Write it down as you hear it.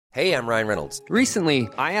Hey, I'm Ryan Reynolds. Recently,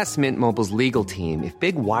 I asked Mint Mobile's legal team if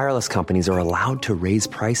big wireless companies are allowed to raise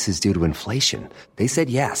prices due to inflation. They said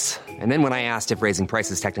yes. And then when I asked if raising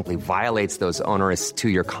prices technically violates those onerous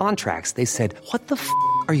two-year contracts, they said, "What the f***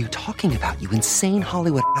 are you talking about, you insane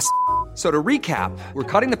Hollywood ass?" So to recap, we're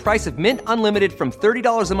cutting the price of Mint Unlimited from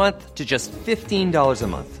 $30 a month to just $15 a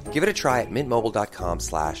month. Give it a try at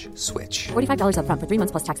mintmobile.com/switch. $45 up front for 3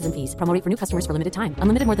 months plus taxes and fees. Promo rate for new customers for limited time.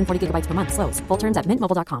 Unlimited more than 40 gigabytes per month. Slows full terms at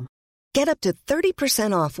mintmobile.com. Get up to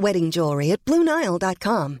 30% off wedding jewelry at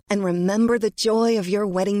BlueNile.com and remember the joy of your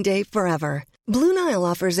wedding day forever. Blue Nile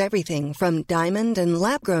offers everything from diamond and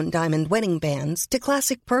lab-grown diamond wedding bands to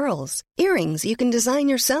classic pearls, earrings you can design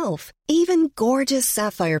yourself, even gorgeous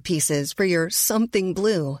sapphire pieces for your something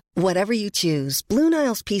blue. Whatever you choose, Blue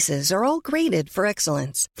Nile's pieces are all graded for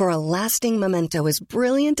excellence, for a lasting memento as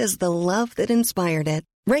brilliant as the love that inspired it.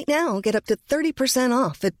 Right now, get up to 30%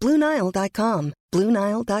 off at BlueNile.com.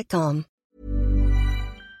 BlueNile.com.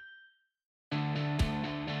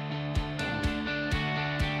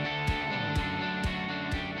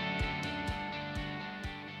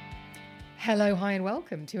 Hello, hi, and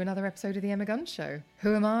welcome to another episode of The Emma Gunn Show.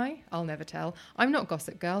 Who am I? I'll never tell. I'm not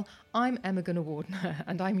Gossip Girl. I'm Emma Gunn Awardner,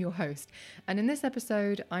 and I'm your host. And in this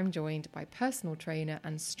episode, I'm joined by personal trainer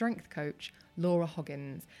and strength coach Laura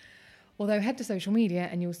Hoggins. Although head to social media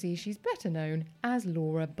and you'll see she's better known as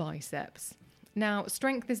Laura Biceps. Now,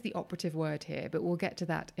 strength is the operative word here, but we'll get to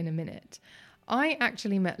that in a minute. I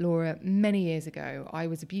actually met Laura many years ago. I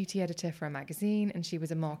was a beauty editor for a magazine and she was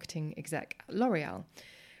a marketing exec at L'Oreal.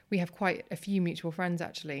 We have quite a few mutual friends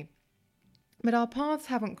actually, but our paths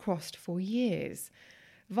haven't crossed for years.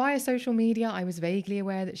 Via social media, I was vaguely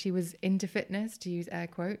aware that she was into fitness, to use air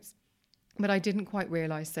quotes, but I didn't quite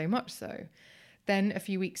realise so much so. Then a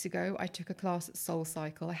few weeks ago, I took a class at Soul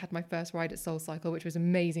Cycle. I had my first ride at Soul Cycle, which was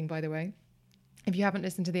amazing, by the way. If you haven't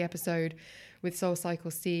listened to the episode with Soul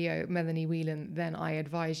Cycle CEO Melanie Whelan, then I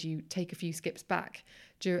advise you take a few skips back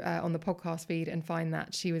on the podcast feed and find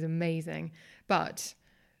that. She was amazing. But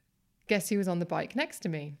guess who was on the bike next to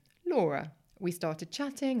me? Laura. We started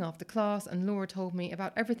chatting after class and Laura told me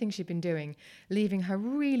about everything she'd been doing, leaving her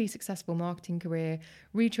really successful marketing career,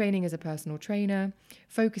 retraining as a personal trainer,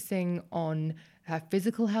 focusing on her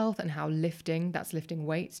physical health and how lifting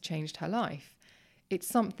weights, changed her life. It's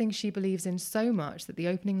something she believes in so much that the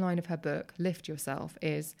opening line of her book, Lift Yourself,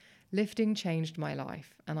 is, "Lifting changed my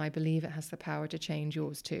life, and I believe it has the power to change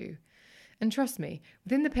yours too." And trust me,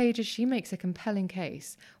 within the pages, she makes a compelling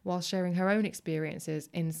case while sharing her own experiences,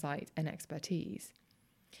 insight, and expertise.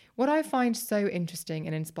 What I find so interesting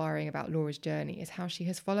and inspiring about Laura's journey is how she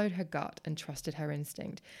has followed her gut and trusted her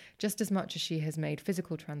instinct, just as much as she has made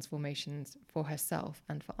physical transformations for herself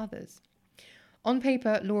and for others. On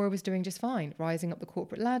paper, Laura was doing just fine, rising up the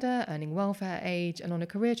corporate ladder, earning well for her age, and on a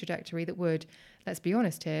career trajectory that would, let's be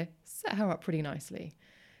honest here, set her up pretty nicely.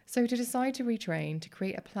 So to decide to retrain, to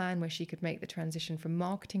create a plan where she could make the transition from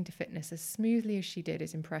marketing to fitness as smoothly as she did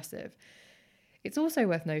is impressive. It's also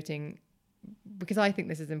worth noting, because I think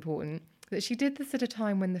this is important, that she did this at a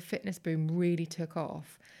time when the fitness boom really took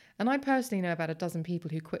off. And I personally know about a dozen people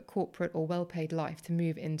who quit corporate or well-paid life to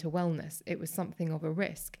move into wellness. It was something of a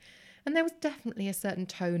risk. And there was definitely a certain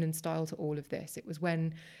tone and style to all of this. It was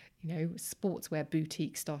when, sportswear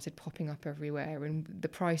boutiques started popping up everywhere and the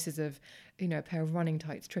prices of, a pair of running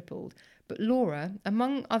tights tripled. But Laura,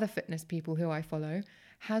 among other fitness people who I follow,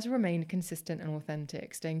 has remained consistent and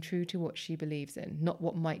authentic, staying true to what she believes in, not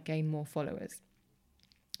what might gain more followers.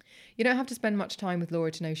 You don't have to spend much time with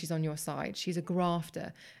Laura to know she's on your side. She's a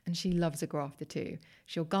grafter, and she loves a grafter too.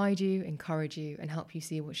 She'll guide you, encourage you, and help you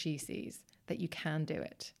see what she sees, that you can do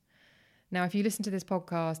it. Now, if you listen to this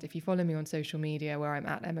podcast, if you follow me on social media where I'm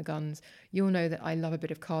at Emma Guns, you'll know that I love a bit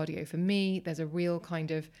of cardio. For me, there's a real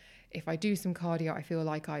kind of, if I do some cardio, I feel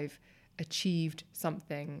like I've achieved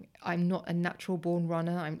something. I'm not a natural born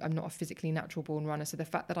runner. I'm not a physically natural born runner. So the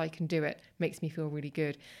fact that I can do it makes me feel really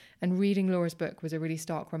good. And reading Laura's book was a really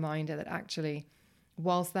stark reminder that actually,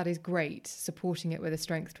 whilst that is great, supporting it with a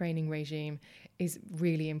strength training regime is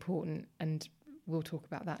really important, and we'll talk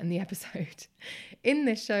about that in the episode. In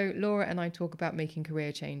this show, Laura and I talk about making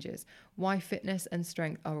career changes, why fitness and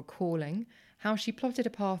strength are a calling, how she plotted a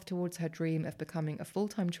path towards her dream of becoming a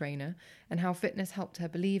full-time trainer, and how fitness helped her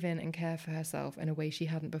believe in and care for herself in a way she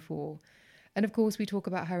hadn't before. And of course, we talk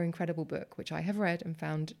about her incredible book, which I have read and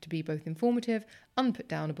found to be both informative,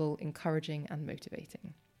 unputdownable, encouraging, and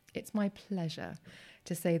motivating. It's my pleasure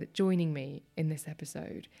to say that joining me in this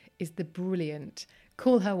episode is the brilliant,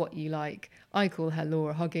 call her what you like, I call her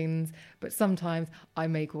Laura Hoggins, but sometimes I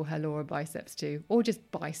may call her Laura Biceps too, or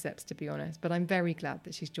just Biceps to be honest, but I'm very glad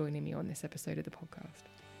that she's joining me on this episode of the podcast.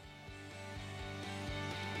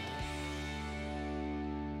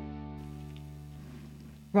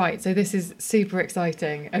 Right, so this is super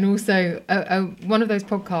exciting. And also one of those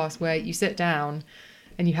podcasts where you sit down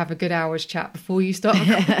and you have a good hour's chat before you start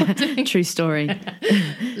recording. True story.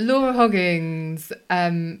 Laura Hoggins,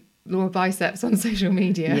 Laura Biceps on social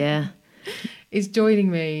media, Yeah. is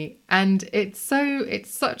joining me. And it's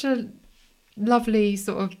such a lovely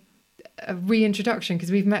sort of a reintroduction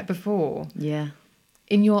because we've met before Yeah.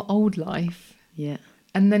 in your old life. Yeah.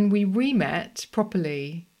 And then we re-met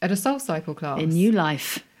properly at a Soul Cycle class. A new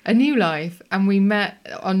life. A new life. And we met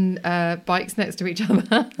on bikes next to each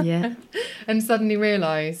other. Yeah. And suddenly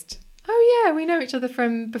realised, oh yeah, we know each other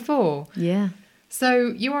from before. Yeah.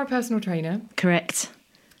 So you are a personal trainer. Correct.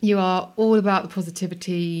 You are all about the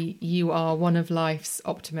positivity. You are one of life's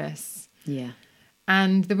optimists. Yeah.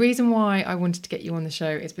 And the reason why I wanted to get you on the show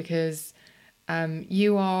is because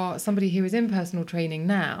you are somebody who is in personal training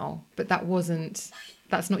now, but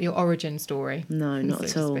that's not your origin story. No, not so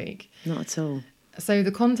at all. to speak. Not at all. So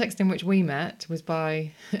the context in which we met was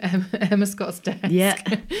by Emma Scott's desk Yeah.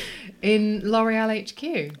 in L'Oreal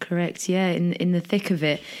HQ. Correct. Yeah. In the thick of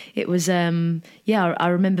it, it was. I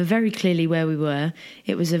remember very clearly where we were.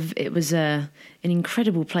 It was an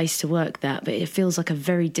incredible place to work. But it feels like a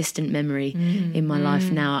very distant memory in my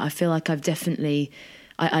life now. I feel like I've definitely.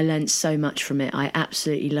 I learned so much from it. I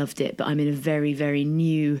absolutely loved it. But I'm in a very, very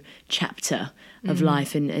new chapter of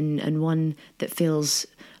life, and one that feels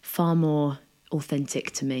far more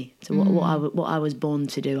authentic to me, to what I was born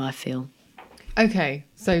to do, I feel. Okay,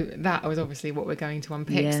 so that was obviously what we're going to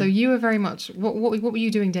unpick. Yeah. So you were very much, what were you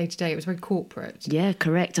doing day to day? It was very corporate. Yeah,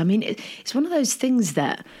 correct. I mean, it's one of those things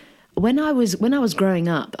that when I was growing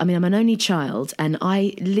up, I mean, I'm an only child, and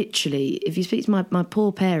I literally, if you speak to my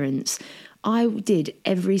poor parents, I did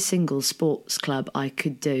every single sports club I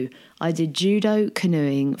could do. I did judo,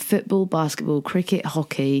 canoeing, football, basketball, cricket,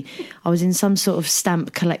 hockey. I was in some sort of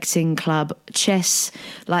stamp collecting club, chess.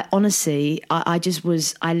 Like, honestly,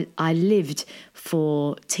 I lived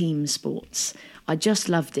for team sports. I just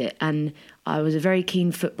loved it. And I was a very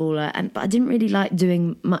keen footballer, but I didn't really like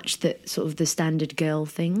doing much that sort of the standard girl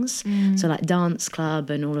things. So like dance club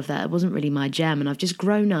and all of that, it wasn't really my jam. And I've just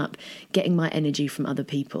grown up getting my energy from other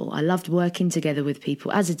people. I loved working together with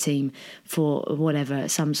people as a team for whatever,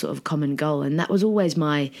 some sort of common goal. And that was always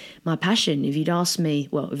my passion. If you asked me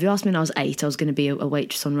when I was 8, I was going to be a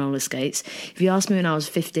waitress on roller skates. If you asked me when I was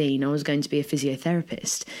 15, I was going to be a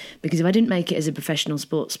physiotherapist. Because if I didn't make it as a professional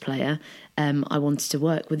sports player, I wanted to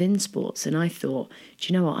work within sports, and I thought,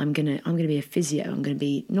 do you know what? I'm gonna be a physio. I'm gonna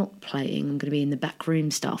be not playing. I'm gonna be in the back room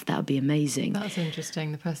stuff. That would be amazing. That's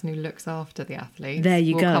interesting. The person who looks after the athletes. There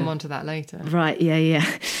you go. We'll come on to that later. Right? Yeah.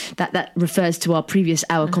 That refers to our previous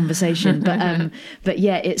hour conversation. But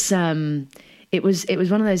yeah, it was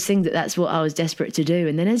one of those things that's what I was desperate to do.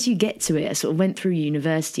 And then as you get to it, I sort of went through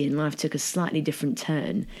university, and life took a slightly different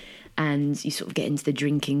turn. And you sort of get into the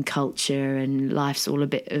drinking culture, and life's all a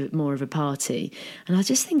bit more of a party. And I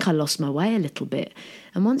just think I lost my way a little bit.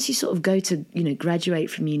 And once you sort of go to, graduate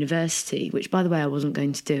from university, which, by the way, I wasn't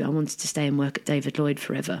going to do. I wanted to stay and work at David Lloyd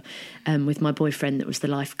forever with my boyfriend that was the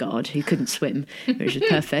lifeguard who couldn't swim, which was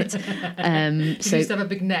perfect. You used to have a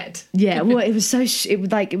big net. Yeah, well, it was it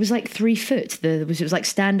was like 3 foot. It was like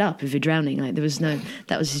stand up if you're drowning. Like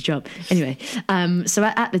that was his job. Anyway, so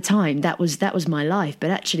at the time that was my life.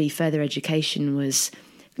 But actually, further education was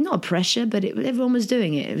not a pressure, but everyone was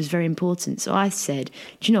doing it. It was very important. So I said,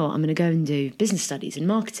 do you know what? I'm going to go and do business studies and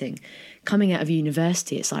marketing. Coming out of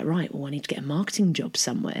university, it's like, right, well, I need to get a marketing job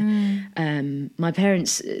somewhere. My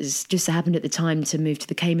parents just so happened at the time to move to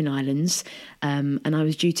the Cayman Islands, and I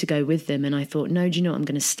was due to go with them. And I thought, no, do you know what? I'm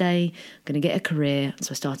going to stay. I'm going to get a career.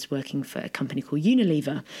 So I started working for a company called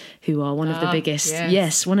Unilever, who are one of the biggest,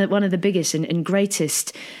 one of the biggest and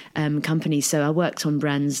greatest companies. So I worked on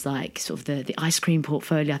brands like sort of the ice cream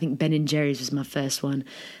portfolio. I think Ben & Jerry's was my first one,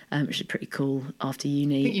 which is pretty cool after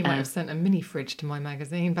uni. I think you might have sent a mini fridge to my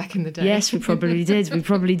magazine back in the day. Yes, we probably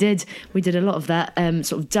did. We did a lot of that,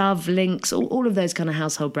 sort of Dove, Lynx, all of those kind of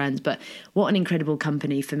household brands. But what an incredible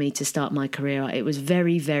company for me to start my career at. It was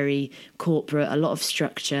very, very corporate, a lot of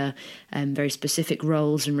structure, very specific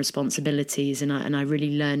roles and responsibilities. And I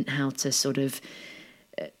really learned how to sort of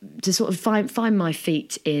find my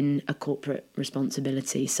feet in a corporate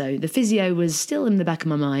responsibility. So the physio was still in the back of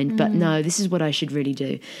my mind, but no, this is what I should really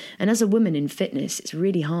do. And as a woman in fitness, it's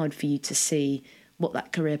really hard for you to see what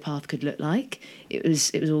that career path could look like. It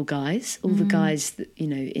was all guys. All the guys that,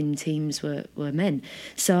 in teams were men.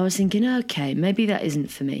 So I was thinking, okay, maybe that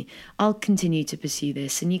isn't for me. I'll continue to pursue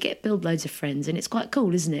this. And you build loads of friends, and it's quite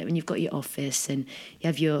cool, isn't it? When you've got your office and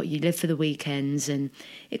you live for the weekends. And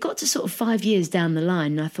it got to sort of 5 years down the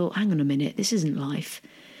line, and I thought, hang on a minute, this isn't life.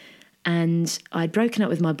 And I'd broken up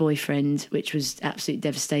with my boyfriend, which was absolute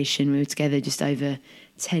devastation. We were together just over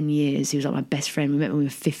 10 years. He was like my best friend. We met when we were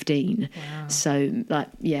 15. Wow. So, like,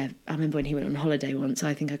 yeah, I remember when he went on holiday once,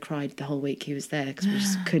 I think I cried the whole week he was there because we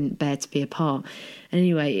just couldn't bear to be apart. And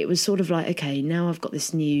anyway, it was sort of like, okay, now I've got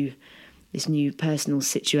this new personal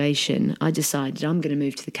situation. I decided I'm going to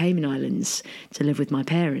move to the Cayman Islands to live with my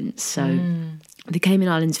parents. So the Cayman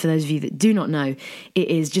Islands, for those of you that do not know, it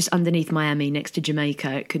is just underneath Miami, next to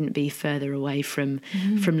Jamaica. It couldn't be further away from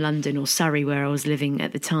London or Surrey, where I was living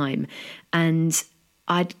at the time. And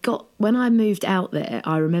when I moved out there,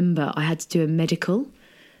 I remember I had to do a medical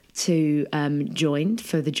to join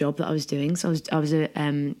for the job that I was doing. So I was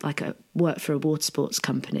worked for a water sports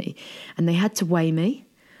company, and they had to weigh me.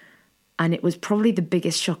 And it was probably the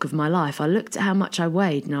biggest shock of my life. I looked at how much I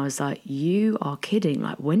weighed and I was like, you are kidding.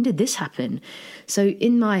 Like, when did this happen? So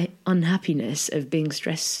in my unhappiness of being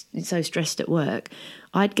so stressed at work,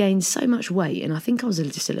 I'd gained so much weight, and I think I was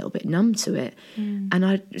just a little bit numb to it. And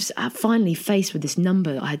I finally faced with this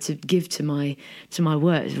number that I had to give to my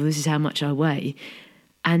work. Well, this is how much I weigh.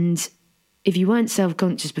 And if you weren't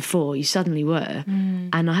self-conscious before, you suddenly were.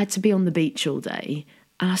 And I had to be on the beach all day.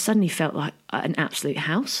 And I suddenly felt like an absolute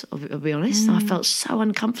house, I'll be honest. I felt so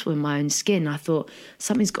uncomfortable in my own skin. I thought,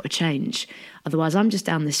 something's got to change. Otherwise, I'm just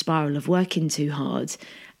down this spiral of working too hard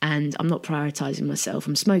and I'm not prioritising myself.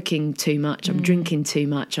 I'm smoking too much. I'm drinking too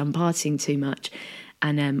much. I'm partying too much.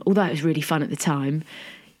 And although it was really fun at the time,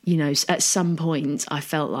 you know, at some point I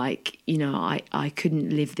felt like, you know, I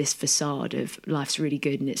couldn't live this facade of life's really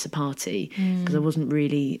good and it's a party, because I wasn't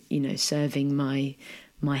really, you know, serving my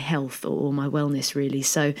health or my wellness, really.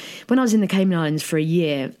 So when I was in the Cayman Islands for a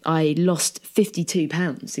year, I lost 52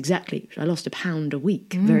 pounds, exactly. I lost a pound a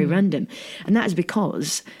week, very random. And that is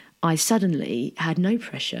because I suddenly had no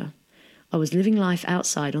pressure. I was living life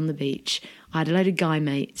outside on the beach. I had a load of guy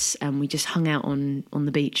mates and we just hung out on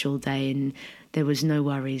the beach all day, and there was no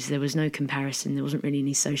worries, there was no comparison, there wasn't really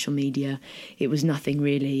any social media. It was nothing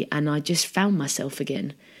really. And I just found myself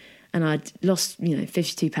again. And I'd lost, you know,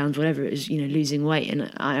 52 pounds, whatever it was, you know, losing weight. And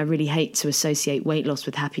I really hate to associate weight loss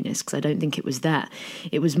with happiness, because I don't think it was that.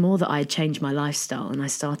 It was more that I had changed my lifestyle and I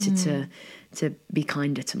started to be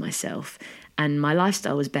kinder to myself. And my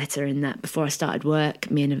lifestyle was better in that before I started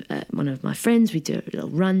work, me and one of my friends, we'd do a little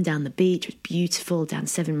run down the beach. It was beautiful, down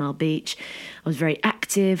 7 Mile Beach. I was very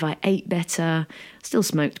active. I ate better. Still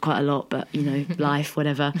smoked quite a lot, but, you know, life,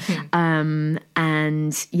 whatever.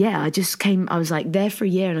 And yeah, I was like there for a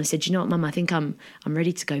year, and I said, you know what, Mum, I think I'm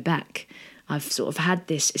ready to go back. I've sort of had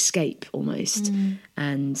this escape almost,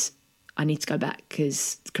 and I need to go back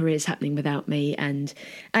because the career's happening without me. And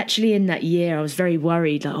actually in that year, I was very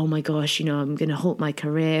worried, like, oh my gosh, you know, I'm going to halt my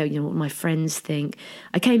career, you know, what my friends think.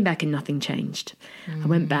 I came back and nothing changed. I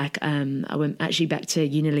went back, I went actually back to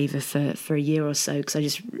Unilever for a year or so, because I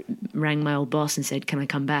just rang my old boss and said, can I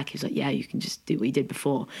come back? He was like, yeah, you can just do what you did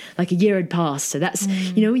before. Like, a year had passed. So that's,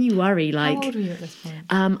 you know, when you worry, like... How old were you at this point?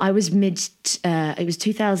 I was it was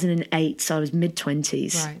 2008, so I was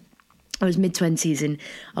mid-20s. Right. I was mid-20s, and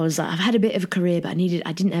I was like, I've had a bit of a career, but I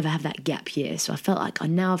didn't ever have that gap year. So I felt like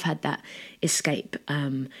now I've had that escape,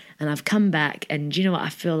 and I've come back, and do you know what? I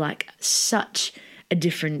feel like such a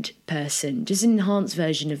different person, just an enhanced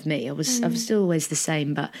version of me. I was still always the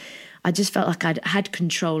same, but I just felt like I'd had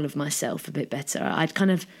control of myself a bit better. I'd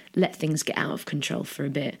kind of let things get out of control for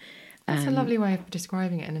a bit. That's a lovely way of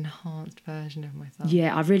describing it, an enhanced version of myself.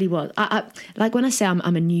 Yeah, I really was. I like when I say I'm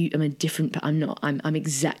a different, but I'm not. I'm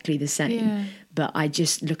exactly the same. Yeah. But I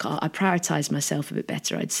just I prioritise myself a bit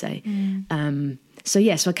better, I'd say. So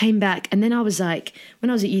I came back, and then I was like, when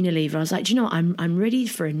I was at Unilever, I was like, do you know what? I'm ready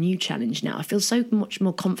for a new challenge now. I feel so much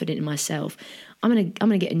more confident in myself. I'm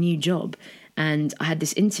gonna get a new job. And I had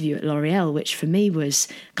this interview at L'Oreal, which for me was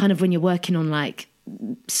kind of when you're working on like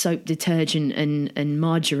soap, detergent and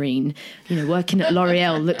margarine, you know, working at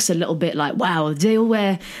L'Oreal looks a little bit like, wow, they all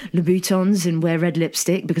wear Louboutins and wear red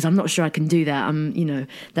lipstick, because I'm not sure I can do that. You know,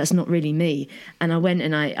 that's not really me. And I went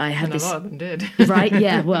and I had and this... a lot of them did. Right,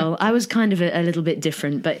 yeah, well, I was kind of a little bit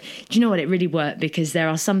different, but do you know what, it really worked, because there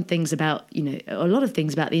are some things about, you know, a lot of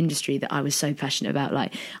things about the industry that I was so passionate about.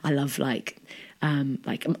 Like, I love like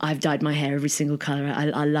I've dyed my hair every single colour.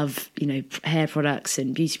 I love, you know, hair products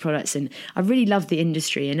and beauty products, and I really love the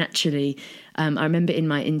industry. And actually, I remember in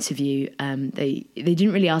my interview, they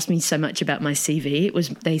didn't really ask me so much about my CV.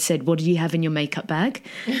 They said, "What do you have in your makeup bag?"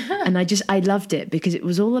 And I loved it because it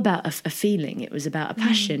was all about a feeling. It was about a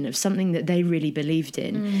passion of something that they really believed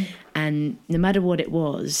in. And no matter what it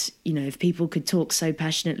was, you know, if people could talk so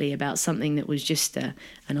passionately about something that was just an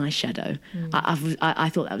eyeshadow, I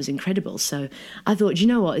thought that was incredible. So I thought, you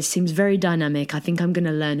know what, it seems very dynamic. I think I'm going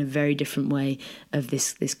to learn a very different way of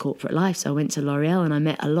this corporate life. So I went to L'Oreal and I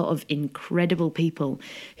met a lot of incredible people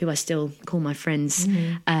who I still call my friends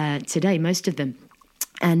today, most of them.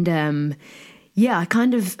 And I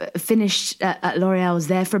kind of finished at L'Oreal. I was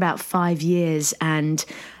there for about 5 years, and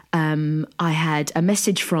I had a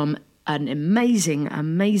message from an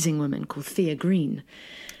amazing woman called Thea Green.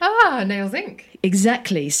 Ah, Nails Inc.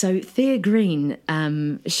 Exactly. So Thea Green,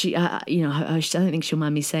 she, I don't think she'll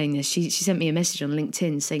mind me saying this. She sent me a message on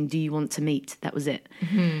LinkedIn saying, "Do you want to meet?" That was it.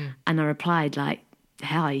 And I replied like,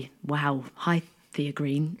 "Hi, wow, hi, Thea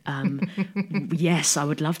Green. Yes, I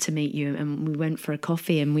would love to meet you." And we went for a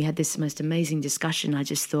coffee and we had this most amazing discussion. I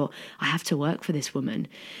just thought, I have to work for this woman,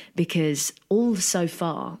 because all so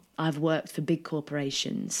far I've worked for big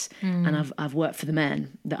corporations and I've worked for the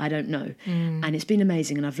man that I don't know. And it's been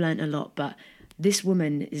amazing and I've learned a lot. But this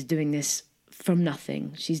woman is doing this from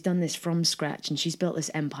nothing. She's done this from scratch and she's built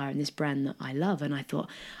this empire and this brand that I love. And I thought,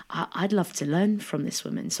 I'd love to learn from this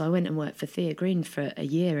woman. So I went and worked for Thea Green for a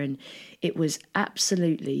year, and it was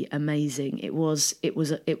absolutely amazing. It was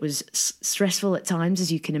stressful at times,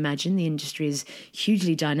 as you can imagine. The industry is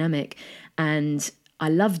hugely dynamic, and I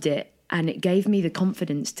loved it. And it gave me the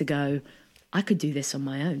confidence to go, I could do this on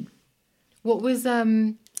my own. What was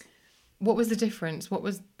the difference? What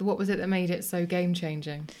was it that made it so game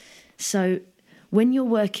changing? So when you're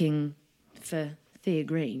working for Thea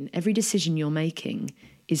Green, every decision you're making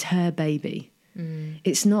is her baby.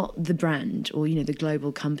 It's not the brand or, you know, the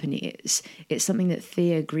global company. It's something that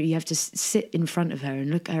Thea Green, you have to sit in front of her and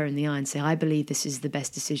look at her in the eye and say, I believe this is the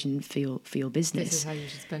best decision for your business. This is how you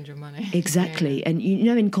should spend your money. Exactly. Yeah. And you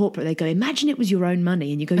know, in corporate, they go, imagine it was your own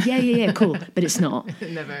money. And you go, yeah, cool. But it's not.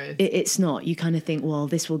 It never is. It's not. You kind of think, well,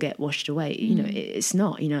 this will get washed away. You know, it's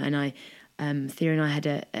not, you know, and Thea and I had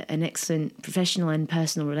an excellent professional and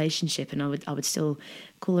personal relationship, and I would still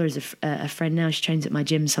call her as a friend now. She trains at my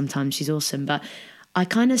gym sometimes. She's awesome. But I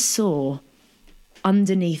kind of saw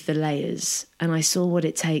underneath the layers, and I saw what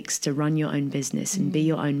it takes to run your own business and be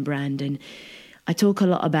your own brand. And I talk a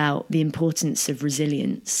lot about the importance of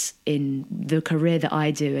resilience in the career that I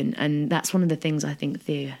do, and that's one of the things I think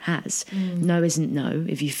Thea has. No isn't no.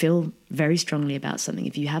 If you feel very strongly about something,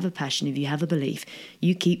 if you have a passion, if you have a belief,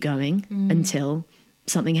 you keep going until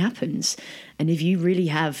something happens. And if you really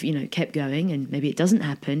have, you know, kept going and maybe it doesn't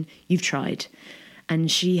happen, you've tried. And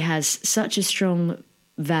she has such a strong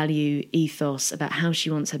value ethos about how she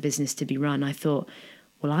wants her business to be run. I thought,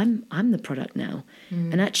 well, I'm the product now.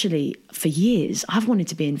 And actually, for years, I've wanted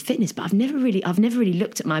to be in fitness, but I've never really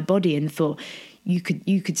looked at my body and thought you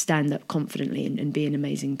could stand up confidently and be an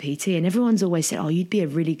amazing PT. And everyone's always said, oh, you'd be a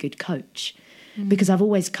really good coach. Because I've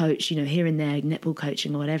always coached, you know, here and there, netball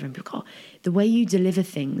coaching or whatever. And people go, oh, the way you deliver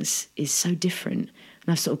things is so different. And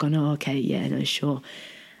I've sort of gone, oh, okay, yeah, no, sure.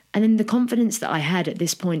 And then the confidence that I had at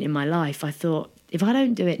this point in my life, I thought, if I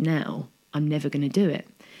don't do it now, I'm never going to do it.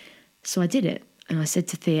 So I did it. And I said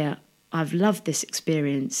to Thea, I've loved this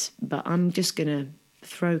experience, but I'm just going to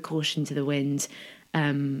throw caution to the wind.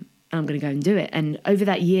 And I'm going to go and do it. And over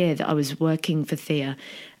that year that I was working for Thea,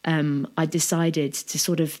 I decided to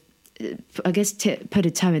sort of, I guess, put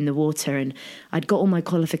a toe in the water. And I'd got all my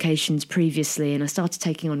qualifications previously, and I started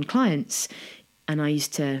taking on clients. And I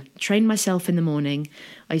used to train myself in the morning.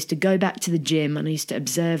 I used to go back to the gym, and I used to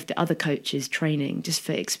observe the other coaches training just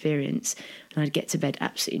for experience. And I'd get to bed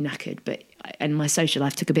absolutely knackered. And my social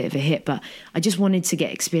life took a bit of a hit, but I just wanted to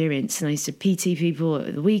get experience. And I used to PT people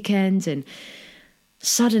at the weekend. And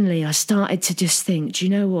suddenly I started to just think, do you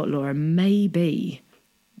know what, Laura, maybe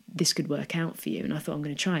this could work out for you. And I thought, I'm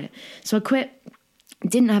going to try it. So I quit,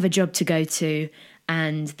 didn't have a job to go to.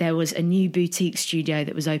 And there was a new boutique studio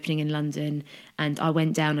that was opening in London. And I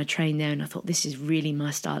went down, I trained there, and I thought, this is really my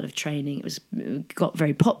style of training. It got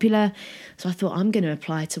very popular. So I thought, I'm going to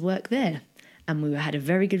apply to work there. And we had a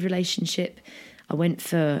very good relationship. I went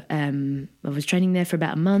for, I was training there for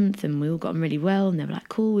about a month, and we all got on really well. And they were like,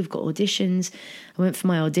 cool, we've got auditions. I went for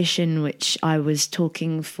my audition, which I was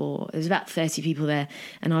talking for, there was about 30 people there,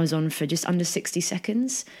 and I was on for just under 60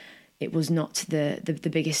 seconds. It was not the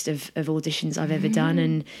biggest of auditions I've ever done,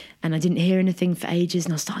 and I didn't hear anything for ages,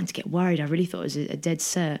 and I was starting to get worried. I really thought it was a dead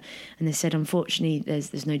cert. And they said, unfortunately,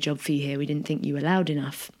 there's no job for you here. We didn't think you were loud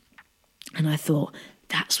enough. And I thought,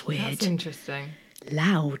 that's weird. That's interesting.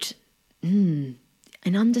 Loud. in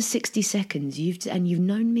under 60 seconds, you've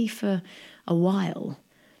known me for a while.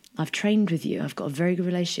 I've trained with you. I've got a very good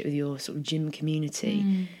relationship with your sort of gym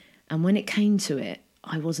community. And when it came to it,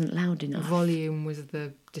 I wasn't loud enough. Volume was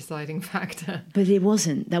the deciding factor. But it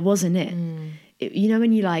wasn't. That wasn't it. You know,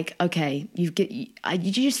 when you're like, okay, I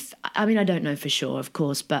don't know for sure, of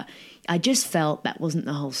course, but I just felt that wasn't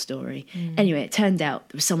the whole story. Anyway, it turned out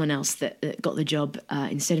there was someone else that got the job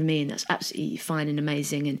instead of me, and that's absolutely fine and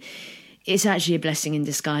amazing. And it's actually a blessing in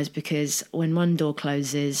disguise, because when one door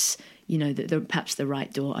closes, you know, perhaps the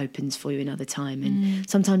right door opens for you another time. And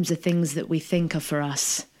sometimes the things that we think are for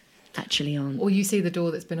us actually aren't. Or you see the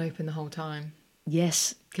door that's been open the whole time.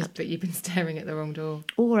 Yes. But you've been staring at the wrong door.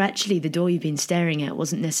 Or actually the door you've been staring at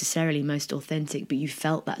wasn't necessarily most authentic, but you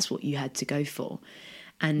felt that's what you had to go for.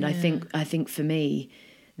 And I think for me,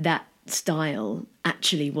 that style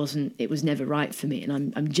actually it was never right for me.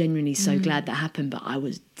 And I'm genuinely so glad that happened, but I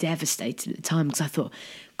was devastated at the time, because I thought,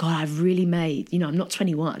 God, I've really made, you know, I'm not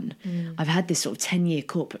 21. I've had this sort of 10-year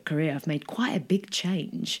corporate career. I've made quite a big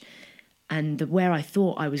change. And where I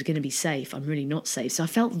thought I was going to be safe, I'm really not safe. So I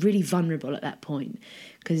felt really vulnerable at that point,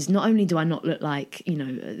 because not only do I not look like, you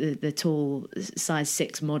know, the tall size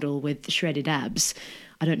 6 model with the shredded abs,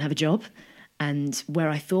 I don't have a job. And where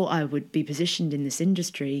I thought I would be positioned in this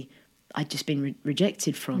industry, I'd just been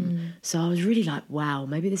rejected from. So I was really like, wow,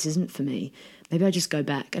 maybe this isn't for me. Maybe I just go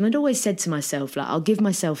back. And I'd always said to myself, like, I'll give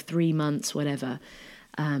myself 3 months, whatever,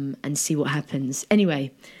 and see what happens.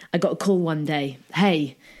 Anyway, I got a call one day.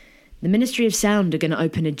 Hey, the Ministry of Sound are going to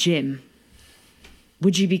open a gym.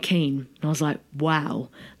 Would you be keen? And I was like, wow.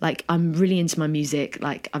 Like, I'm really into my music.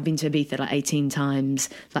 Like, I've been to Ibiza like 18 times.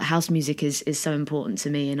 Like, house music is so important to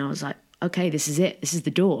me. And I was like, okay, this is it. This is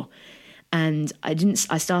the door. And I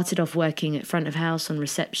started off working at front of house on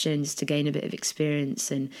receptions to gain a bit of experience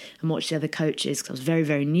and watch the other coaches, because I was very,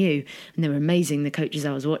 very new. And they were amazing, the coaches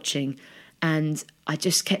I was watching. And I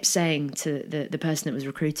just kept saying to the person that was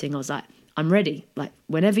recruiting, I was like, I'm ready. Like,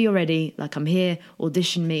 whenever you're ready, like, I'm here,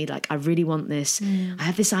 audition me. Like, I really want this. I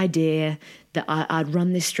have this idea that I'd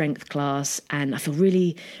run this strength class, and I feel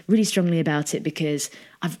really, really strongly about it, because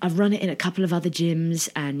I've run it in a couple of other gyms,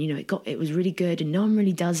 and, you know, it was really good, and no one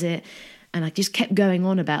really does it. And I just kept going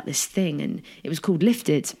on about this thing, and it was called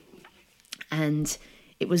Lifted. And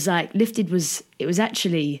it was like, Lifted was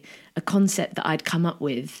actually a concept that I'd come up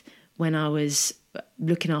with when I was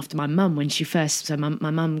looking after my mum when she first, so my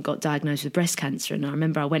mum got diagnosed with breast cancer, and I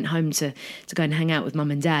remember I went home to go and hang out with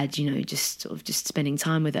mum and dad, you know, just spending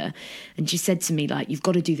time with her, and she said to me, like, you've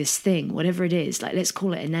got to do this thing, whatever it is, like, let's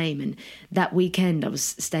call it a name. And that weekend I was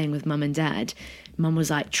staying with mum and dad. Mum was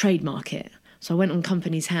like, trademark it. So I went on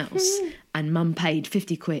Company's House, and mum paid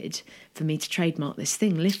 50 quid for me to trademark this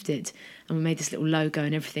thing, Lifted. And we made this little logo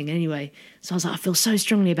and everything anyway. So I was like, I feel so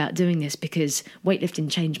strongly about doing this, because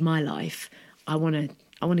weightlifting changed my life. I want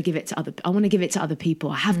to give it to other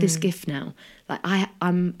people. I have this gift now. Like, I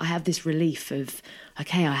have this relief of,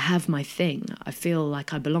 okay, I have my thing. I feel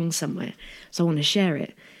like I belong somewhere. So I want to share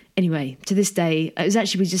it. Anyway, to this day,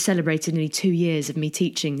 we just celebrated nearly 2 years of me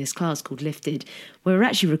teaching this class called Lifted. We're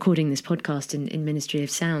actually recording this podcast in Ministry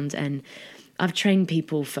of Sound, and I've trained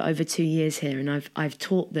people for over 2 years here, and I've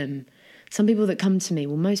taught them. Some people that come to me,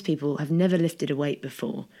 well, most people have never lifted a weight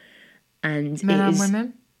before. And men and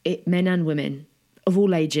women? Men and women, of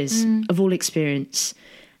all ages, of all experience.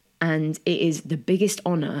 And it is the biggest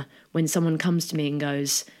honour when someone comes to me and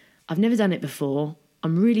goes, I've never done it before,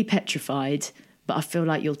 I'm really petrified, but I feel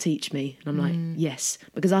like you'll teach me. And I'm like, yes,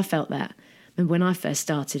 because I felt that. And when I first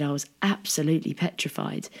started, I was absolutely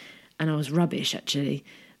petrified, and I was rubbish, actually.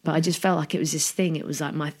 But I just felt like it was this thing. It was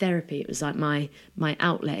like my therapy. It was like my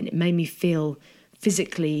outlet, and it made me feel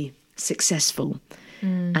physically successful.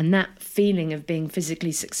 And that feeling of being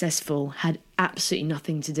physically successful had absolutely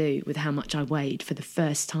nothing to do with how much I weighed for the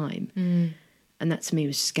first time. And that to me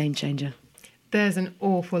was just a game changer. There's an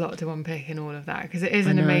awful lot to unpick in all of that, because it is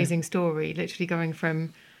an amazing story, literally going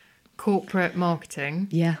from corporate marketing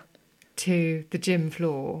to the gym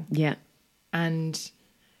floor. Yeah. And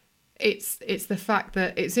it's the fact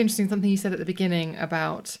that it's interesting, something you said at the beginning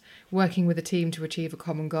about working with a team to achieve a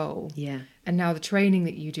common goal. Yeah. And now the training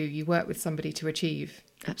that you do, you work with somebody to achieve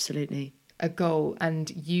absolutely a goal. And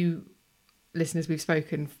you, listeners, we've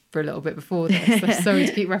spoken for a little bit before this, so sorry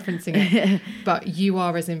to keep referencing it, but you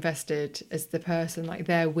are as invested as the person. Like,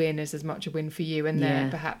 their win is as much a win for you, and their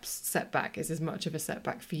perhaps setback is as much of a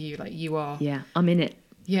setback for you. Like, you are. Yeah, I'm in it.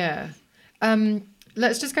 Yeah.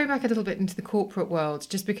 Let's just go back a little bit into the corporate world,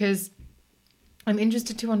 just because I'm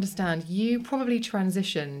interested to understand, you probably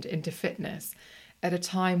transitioned into fitness at a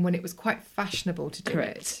time when it was quite fashionable to do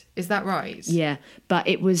Correct. it. Is that right? Yeah, but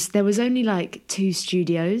there was only like 2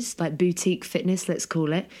 studios, like boutique fitness, let's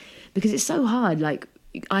call it, because it's so hard. Like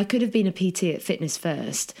I could have been a PT at Fitness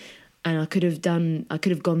First, and I could have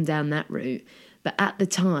gone down that route. But at the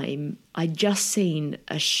time, I'd just seen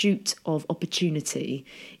a shoot of opportunity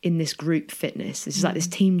in this group fitness. This is like this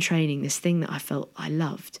team training, this thing that I felt I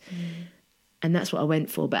loved. And that's what I went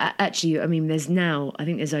for. But actually, I mean, I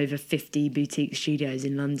think there's over 50 boutique studios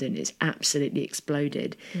in London. It's absolutely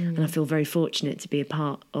exploded. And I feel very fortunate to be a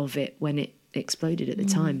part of it when it exploded at the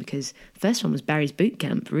time, because the first one was Barry's Boot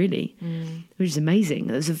Camp, really, which is amazing.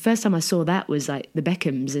 It was the first time I saw that was like the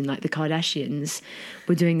Beckhams and like the Kardashians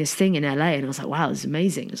were doing this thing in LA, and I was like, wow, this is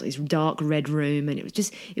amazing. It was like this dark red room, and it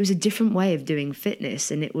was a different way of doing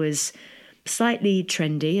fitness, and it was slightly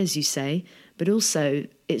trendy, as you say, but also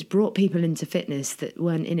it's brought people into fitness that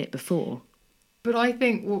weren't in it before. But I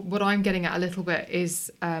think what I'm getting at a little bit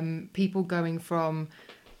is people going from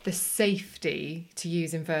the safety, to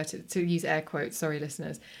use air quotes, sorry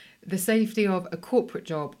listeners, the safety of a corporate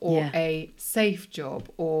job or a safe job,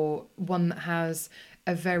 or one that has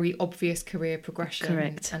a very obvious career progression.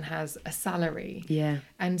 Correct. And has a salary. Yeah.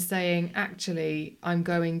 And saying, actually, I'm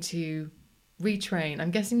going to retrain. I'm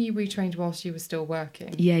guessing you retrained whilst you were still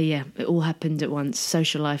working. Yeah. It all happened at once.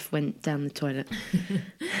 Social life went down the toilet.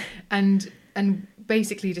 and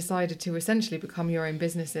basically decided to essentially become your own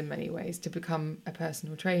business in many ways, to become a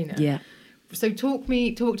personal trainer. Yeah. So talk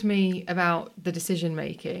to me about the decision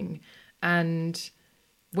making, and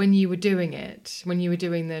when you were doing it, when you were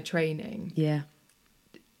doing the training. Yeah.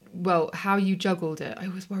 Well, how you juggled it. I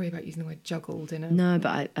always worry about using the word juggled in a... No,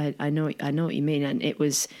 but I know what you mean, and it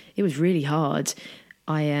was really hard.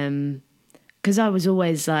 Because I was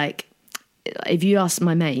always like, if you ask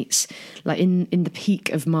my mates, like in the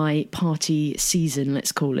peak of my party season,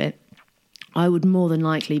 let's call it, I would more than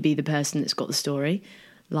likely be the person that's got the story.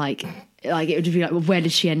 Like it would be like, well, where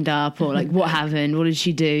did she end up, or like what happened, what did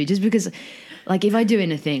she do? Just because, like, if I do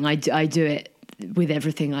anything, I do it with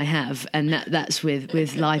everything I have, and that's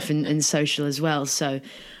with life and social as well. So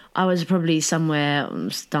I was probably somewhere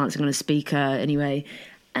dancing on a speaker anyway,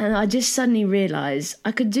 and I just suddenly realised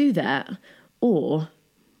I could do that, or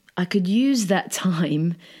I could use that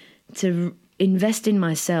time to invest in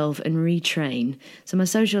myself and retrain. So my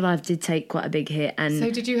social life did take quite a big hit. And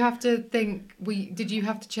so did you have to think, did you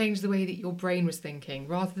have to change the way that your brain was thinking,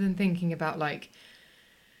 rather than thinking about like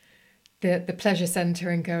the pleasure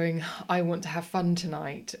centre and going, I want to have fun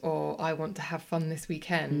tonight, or I want to have fun this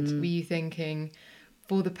weekend? Were you thinking,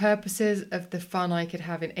 for the purposes of the fun I could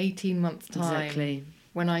have in 18 months' time, exactly,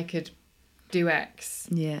 when I could do X,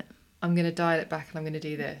 yeah, I'm going to dial it back and I'm going to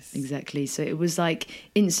do this. Exactly. So it was like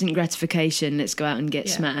instant gratification, let's go out and get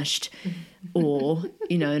smashed. Or,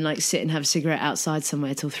 and like sit and have a cigarette outside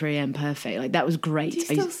somewhere till 3 a.m. Perfect. Like that was great. Do you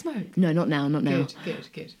still smoke? No, not now.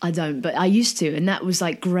 Good. I don't, but I used to, and that was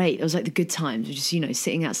like great. It was like the good times, just,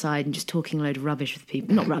 sitting outside and just talking a load of rubbish with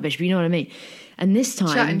people. Not rubbish, but you know what I mean. And this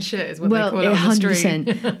time... Chatting shit is what they call it on the street.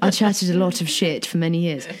 100%. I chatted a lot of shit for many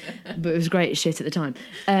years, but it was great shit at the time.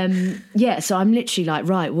 So I'm literally like,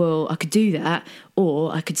 right, well, I could do that,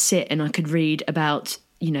 or I could sit and I could read about,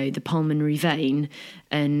 the pulmonary vein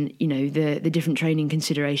and, the different training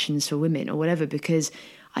considerations for women or whatever, because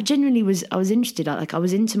I genuinely I was interested. I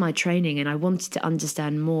was into my training and I wanted to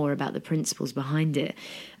understand more about the principles behind it.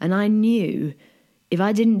 And I knew if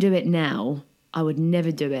I didn't do it now, I would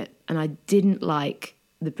never do it. And I didn't like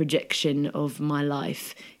the projection of my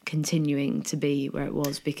life continuing to be where it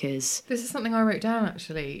was, because... This is something I wrote down,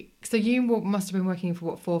 actually. So you must have been working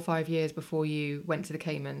for, 4 or 5 years before you went to the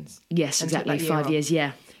Caymans? Yes, exactly. 5 years,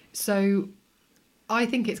 yeah. So I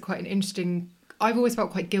think it's quite an interesting... I've always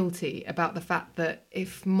felt quite guilty about the fact that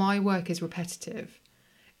if my work is repetitive,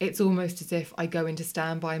 it's almost as if I go into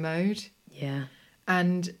standby mode. Yeah.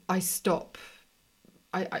 And I stop...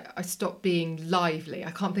 I stopped being lively.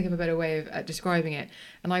 I can't think of a better way of describing it.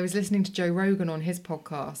 And I was listening to Joe Rogan on his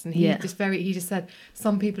podcast, and he just said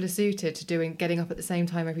some people are suited to getting up at the same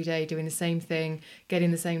time every day, doing the same thing,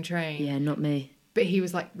 getting the same train. Yeah, not me. But he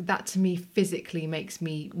was like, that to me physically makes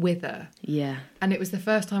me wither. Yeah. And it was the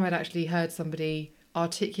first time I'd actually heard somebody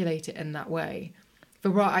articulate it in that way.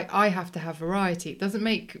 I have to have variety. It doesn't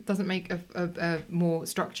make a more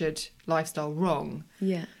structured lifestyle wrong.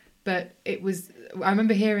 Yeah. But I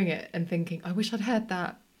remember hearing it and thinking, I wish I'd heard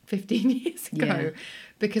that 15 years ago. Yeah.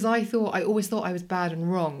 Because I always thought I was bad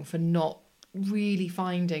and wrong for not really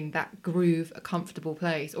finding that groove a comfortable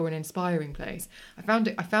place or an inspiring place. I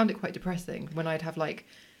found it quite depressing when I'd have like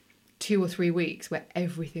 2 or 3 weeks where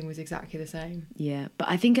everything was exactly the same. Yeah, but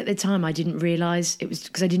I think at the time I didn't realise it was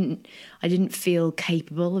because I didn't feel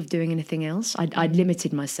capable of doing anything else. I'd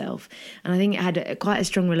limited myself, and I think it had quite a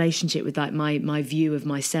strong relationship with like my view of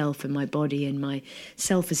myself and my body and my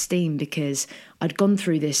self-esteem, because I'd gone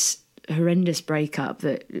through this horrendous breakup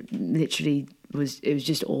that literally was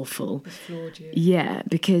just awful. It floored you. Yeah,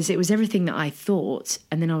 because it was everything that I thought,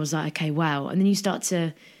 and then I was like, okay, wow, and then you start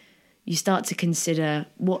to consider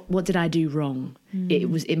what did I do wrong?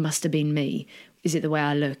 It must have been me. Is it the way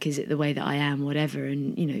I look? Is it the way that I am? Whatever.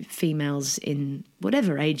 And females in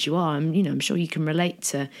whatever age you are, I'm sure you can relate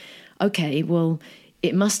to. Okay, well,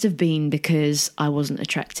 it must have been because I wasn't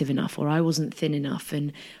attractive enough or I wasn't thin enough.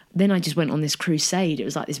 And then I just went on this crusade. It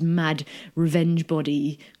was like this mad revenge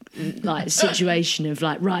body like situation of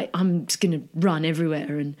like, right, I'm just gonna run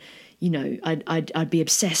everywhere. And I'd be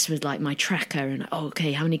obsessed with like my tracker and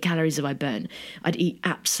okay, how many calories have I burnt? I'd eat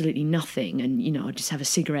absolutely nothing, and I'd just have a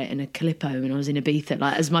cigarette and a Calippo when I was in Ibiza.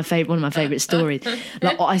 Like, as one of my favourite stories.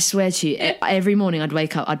 Like, I swear to you, every morning I'd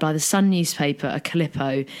wake up, I'd buy the Sun newspaper, a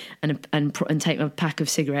Calippo, and take my pack of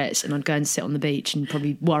cigarettes, and I'd go and sit on the beach and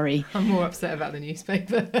probably worry. I'm more upset about the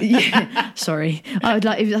newspaper. Yeah, sorry. I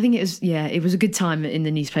think it was a good time in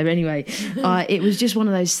the newspaper. Anyway, it was just one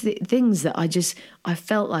of those things that I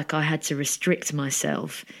felt like I had to restrict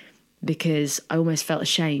myself because I almost felt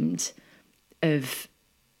ashamed of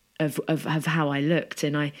how I looked,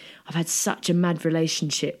 and I've had such a mad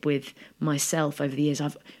relationship with myself over the years.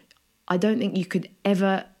 I don't think you could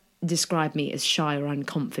ever describe me as shy or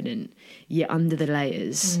unconfident, yet under the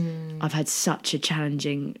layers I've had such a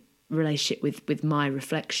challenging relationship with my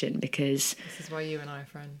reflection, because this is why you and I are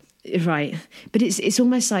friends, right? But it's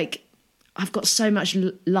almost like I've got so much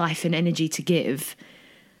life and energy to give,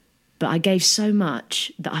 but I gave so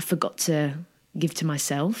much that I forgot to give to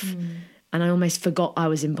myself. And I almost forgot I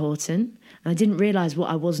was important. And I didn't realise what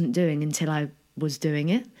I wasn't doing until I was doing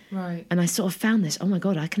it. Right. And I sort of found this, oh my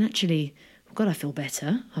God, I can actually, God, I feel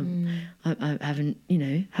better. I haven't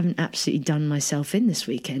absolutely done myself in this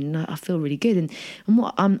weekend. I feel really good. And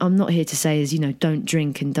what I'm not here to say is, don't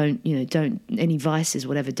drink and don't any vices,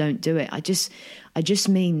 whatever, don't do it. I just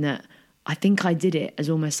mean that I think I did it as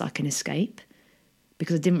almost like an escape,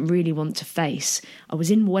 because I didn't really want to face.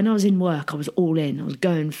 When I was in work, I was all in. I was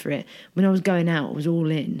going for it. When I was going out, I was all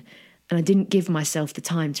in. And I didn't give myself the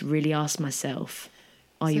time to really ask myself,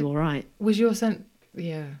 are you all right? Was your sense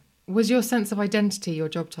of identity your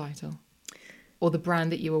job title? Or the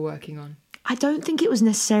brand that you were working on? I don't think it was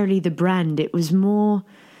necessarily the brand. It was more,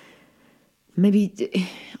 maybe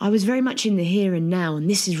I was very much in the here and now, and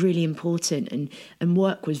this is really important, and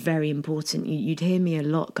work was very important. You'd hear me a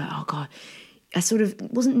lot go, oh God, I sort of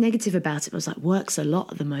wasn't negative about it. I was like, work's a lot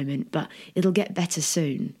at the moment, but it'll get better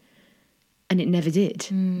soon. And it never did,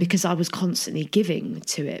 because I was constantly giving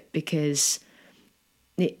to it, because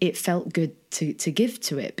it felt good to give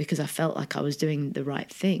to it, because I felt like I was doing the right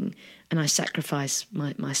thing, and I sacrificed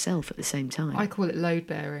myself at the same time. I call it load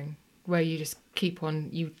bearing, where you just keep on,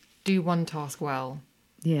 you do one task well.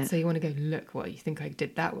 Yeah. So you want to go, look, what, you think I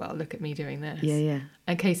did that well? Look at me doing this. Yeah, yeah.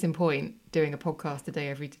 And case in point, doing a podcast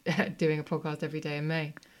every day in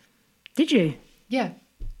May. Did you? Yeah.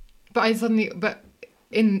 But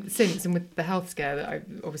since with the health scare that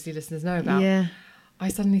obviously listeners know about, yeah, I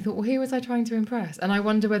suddenly thought, well, who was I trying to impress? And I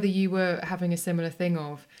wonder whether you were having a similar thing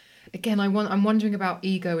of, again, I'm wondering about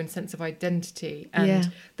ego and sense of identity.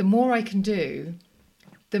 And the more I can do,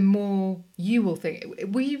 the more you will think.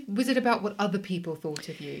 Was it about what other people thought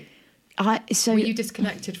of you? Were you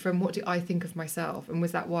disconnected from what do I think of myself? And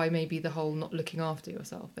was that why maybe the whole not looking after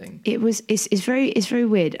yourself thing? It's very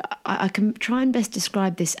weird. I can try and best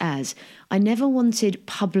describe this as, I never wanted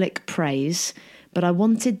public praise, but I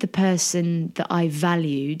wanted the person that I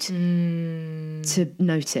valued to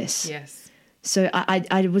notice. Yes. So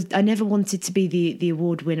I never wanted to be the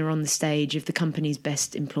award winner on the stage of the company's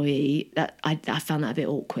best employee. That I found that a bit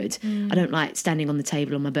awkward. I don't like standing on the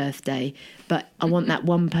table on my birthday, but I want that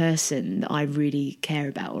one person that I really care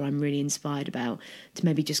about or I'm really inspired about to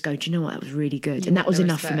maybe just go, do you know what, that was really good. And that was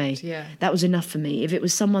enough for me. Yeah. That was enough for me. If it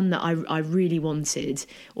was someone that I really wanted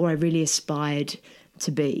or I really aspired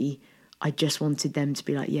to be, I just wanted them to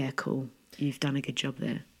be like, yeah, cool, you've done a good job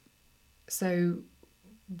there. So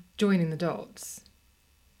joining the dots,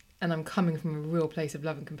 and I'm coming from a real place of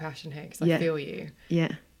love and compassion here because I feel you.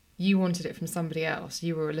 Yeah. You wanted it from somebody else.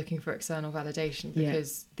 You were looking for external validation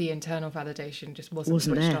because the internal validation just wasn't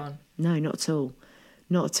switched there. On. No, not at all.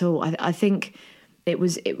 Not at all. I think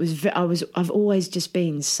I've always just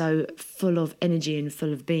been so full of energy and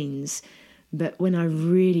full of beans, but when I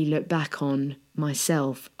really look back on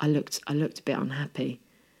myself, I looked a bit unhappy.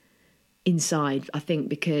 inside, I think,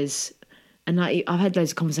 because... And I've had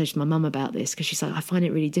loads of conversations with my mum about this, because she's like, I find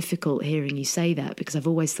it really difficult hearing you say that because I've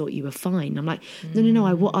always thought you were fine. I'm like, no,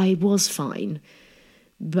 I was fine,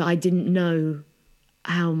 but I didn't know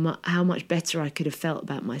how much better I could have felt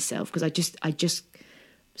about myself, because I just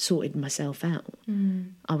sorted myself out.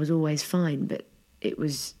 I was always fine, but it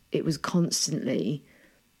was constantly,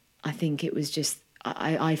 I think it was just,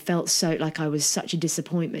 I felt so like I was such a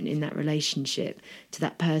disappointment in that relationship to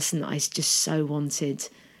that person that I just so wanted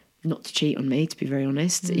not to cheat on me, to be very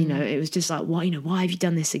honest. It was just like, why have you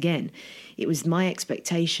done this again? It was my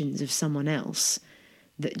expectations of someone else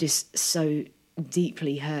that just so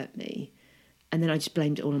deeply hurt me. And then I just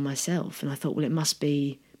blamed it all on myself. And I thought, well, it must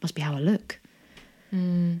be how I look.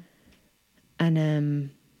 And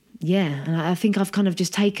and I think I've kind of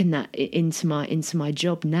just taken that into my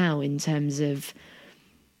job now, in terms of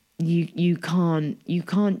you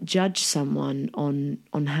can't judge someone on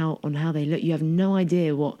how they look. You have no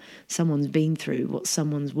idea what someone's been through, what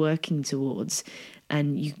someone's working towards,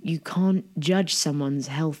 and you can't judge someone's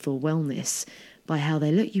health or wellness by how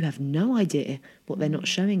they look. You have no idea what they're not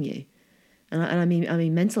showing you. And I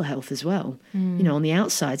mean mental health as well. On the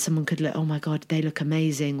outside, someone could look, oh my God, they look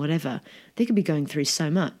amazing, whatever. They could be going through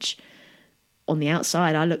so much. On the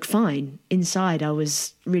outside, I looked fine. Inside, I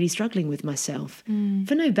was really struggling with myself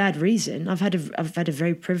for no bad reason. I've had a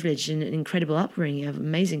very privileged and incredible upbringing. I have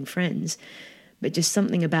amazing friends, but just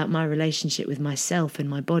something about my relationship with myself and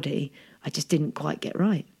my body, I just didn't quite get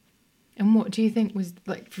right. And what do you think was,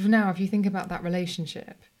 like, for now, if you think about that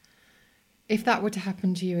relationship, if that were to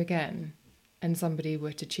happen to you again and somebody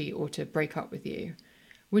were to cheat or to break up with you,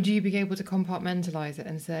 would you be able to compartmentalise it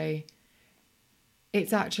and say,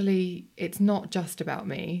 it's not just about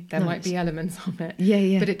me. There might be elements of it.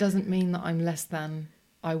 Yeah. But it doesn't mean that I'm less than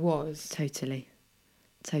I was. Totally.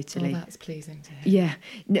 Well, that's pleasing to hear. Yeah.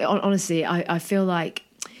 No, honestly, I feel like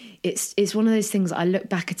it's one of those things. I look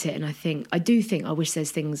back at it and I do think I wish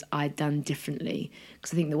there's things I'd done differently,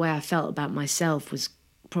 because I think the way I felt about myself was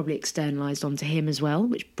probably externalised onto him as well,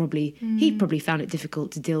 which he probably found it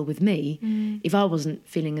difficult to deal with me if I wasn't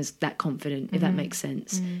feeling as that confident, if that makes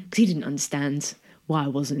sense, because he didn't understand why I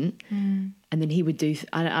wasn't. And then he would do,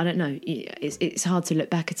 I don't know, it's hard to look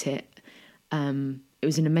back at it. It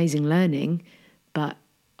was an amazing learning, but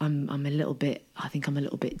I think I'm a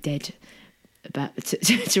little bit dead about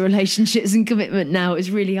to relationships and commitment now. It's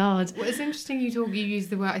really hard. Well, it's interesting you use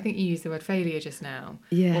the word, I think you used the word failure just now.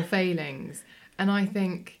 Yeah. Or failings. And I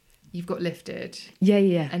think you've got lifted.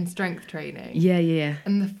 Yeah. And strength training. Yeah.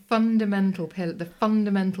 And the fundamental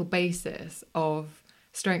basis of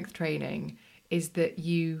strength training is that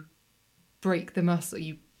you break the muscle,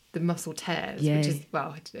 the muscle tears, which is,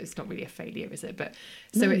 well, it's not really a failure, is it? But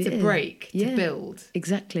so it's a break to build.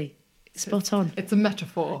 Exactly. Spot on. It's a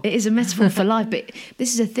metaphor. It is a metaphor for life, but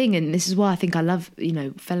this is a thing, and this is why I think I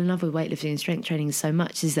fell in love with weightlifting and strength training so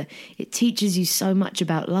much, is that it teaches you so much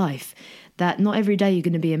about life, that not every day you're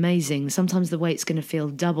going to be amazing. Sometimes the weight's going to feel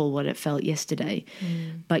double what it felt yesterday,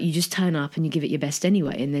 but you just turn up and you give it your best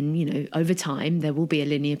anyway. And then, over time, there will be a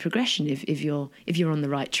linear progression if you're on the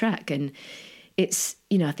right track. And it's,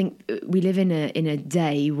 I think we live in a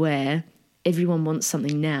day where everyone wants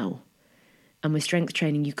something now. And with strength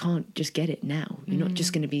training, you can't just get it now. You're not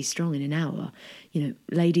just going to be strong in an hour.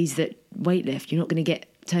 Ladies that weightlift, you're not going to get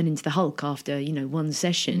turned into the Hulk after, one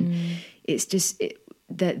session. It's just...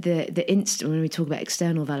 The instant, when we talk about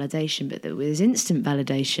external validation, but there's instant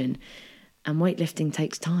validation, and weightlifting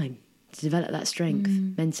takes time to develop that strength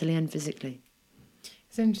mentally and physically.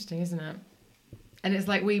 It's interesting, isn't it? And it's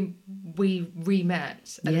like we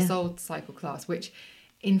re-met at a Soul Cycle class, which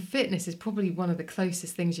in fitness is probably one of the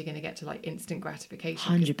closest things you're going to get to, like, instant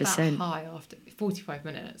gratification. 100%. That high after 45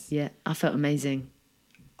 minutes. Yeah, I felt amazing.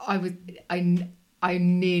 I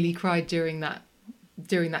nearly cried during that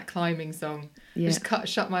climbing song. Yeah. Just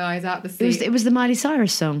shut my eyes out the seat. It was the Miley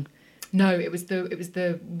Cyrus song. No, it was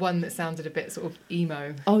the one that sounded a bit sort of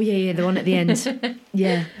emo. Oh yeah, the one at the end.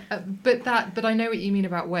 Yeah. But I know what you mean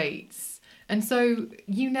about weights. And so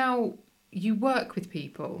you work with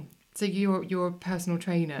people. So you're a personal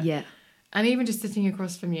trainer. Yeah. And even just sitting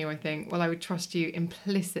across from you, I think, well, I would trust you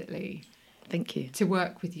implicitly. Thank you. To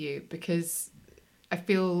work with you, because I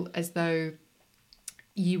feel as though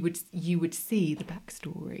you would see the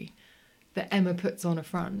backstory that Emma puts on a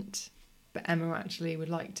front, but Emma actually would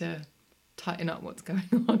like to tighten up what's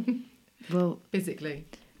going on. Well, physically.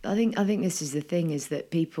 I think this is the thing, is that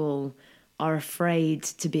people are afraid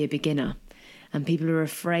to be a beginner, and people are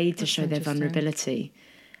afraid to show their vulnerability.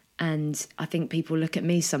 And I think people look at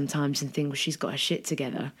me sometimes and think, well, she's got her shit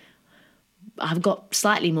together. I've got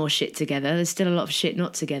slightly more shit together. There's still a lot of shit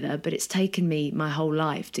not together, but it's taken me my whole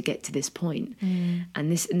life to get to this point.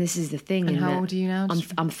 And this is the thing. And how old are you now?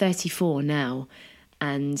 I'm 34 now,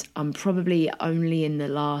 and I'm probably only in the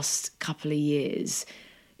last couple of years.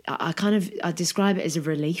 I describe it as a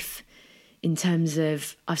relief, in terms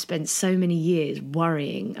of I've spent so many years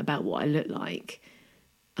worrying about what I look like,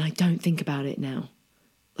 and I don't think about it now.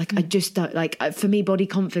 Like, I just don't, like, for me, body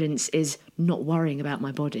confidence is not worrying about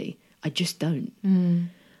my body. I just don't.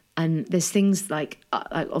 And there's things like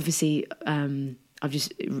obviously, I've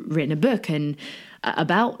just written a book and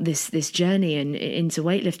about this journey and into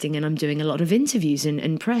weightlifting, and I'm doing a lot of interviews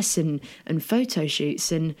and press and photo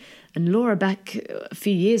shoots. And Laura back a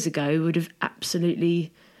few years ago would have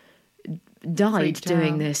absolutely died Freaked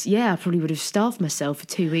doing out. this. Yeah, I probably would have starved myself for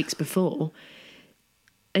 2 weeks before.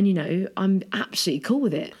 And, you know, I'm absolutely cool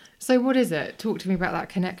with it. So what is it? Talk to me about that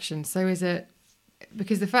connection. So is it,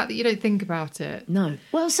 because the fact that you don't think about it. No.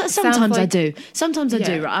 Well, sometimes I like- do. Sometimes I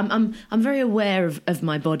do. Yeah. Right? I'm very aware of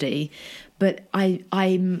my body, but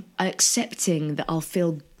I'm accepting that I'll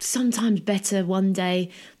feel sometimes better one day,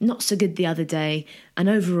 not so good the other day, and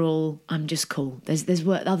overall I'm just cool. There's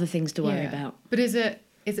other things to worry about. But is it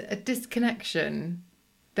a disconnection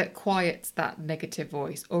that quiets that negative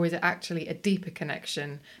voice, or is it actually a deeper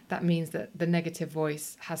connection that means that the negative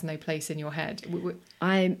voice has no place in your head?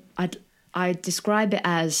 I describe it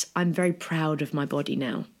as I'm very proud of my body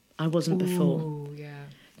now. I wasn't before. Oh, yeah.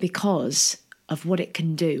 Because of what it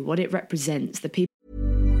can do, what it represents, the people.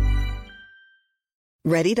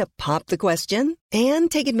 Ready to pop the question and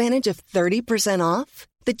take advantage of 30% off?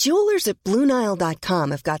 The jewelers at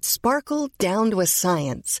BlueNile.com have got sparkle down to a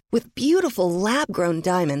science with beautiful lab-grown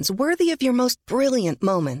diamonds worthy of your most brilliant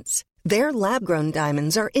moments. Their lab-grown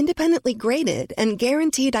diamonds are independently graded and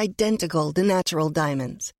guaranteed identical to natural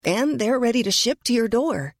diamonds. And they're ready to ship to your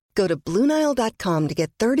door. Go to BlueNile.com to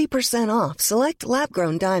get 30% off select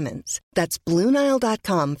lab-grown diamonds. That's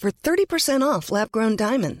BlueNile.com for 30% off lab-grown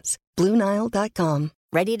diamonds. BlueNile.com.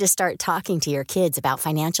 Ready to start talking to your kids about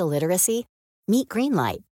financial literacy? Meet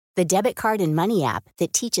Greenlight, the debit card and money app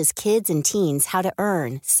that teaches kids and teens how to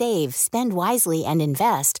earn, save, spend wisely, and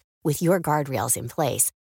invest with your guardrails in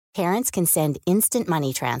place. Parents can send instant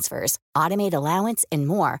money transfers, automate allowance, and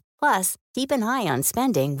more. Plus, keep an eye on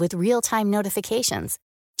spending with real-time notifications.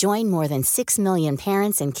 Join more than 6 million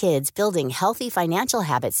parents and kids building healthy financial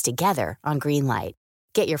habits together on Greenlight.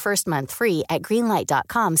 Get your first month free at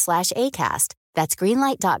greenlight.com/ACAST. That's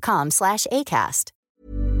greenlight.com/ACAST.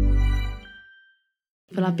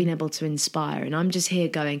 People I've been able to inspire, and I'm just here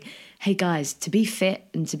going, hey guys, to be fit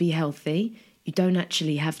and to be healthy, you don't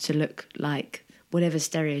actually have to look like whatever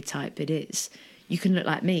stereotype it is. You can look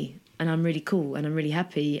like me, and I'm really cool and I'm really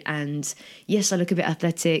happy. And yes, I look a bit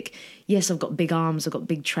athletic. Yes, I've got big arms, I've got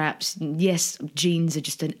big traps. Yes, jeans are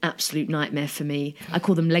just an absolute nightmare for me. I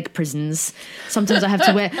call them leg prisons. Sometimes I have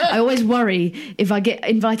to wear, I always worry if I get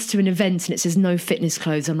invited to an event and it says no fitness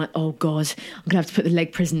clothes, I'm like, oh God, I'm gonna have to put the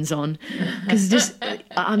leg prisons on. Because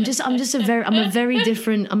I'm a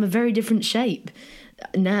very different shape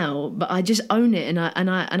now, but I just own it and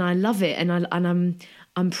I love it, and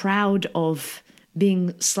I'm proud of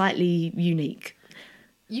being slightly unique.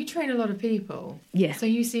 You train a lot of people. Yeah. So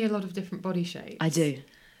you see a lot of different body shapes. I do.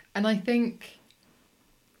 And I think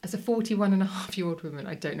as a 41-and-a-half-year-old woman,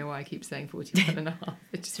 I don't know why I keep saying 41 and a half.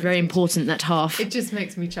 It's very important, that half. It just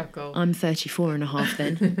makes me chuckle. I'm 34 and a half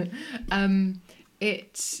then.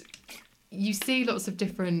 You see lots of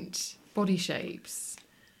different body shapes.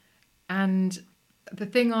 And the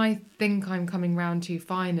thing I think I'm coming round to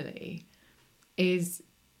finally is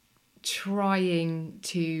trying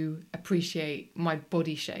to appreciate my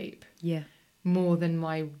body shape Yeah. more than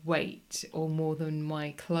my weight or more than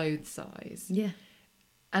my clothes size. Yeah.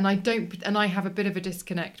 And I have a bit of a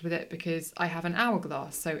disconnect with it because I have an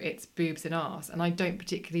hourglass, so it's boobs and arse, and I don't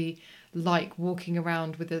particularly like walking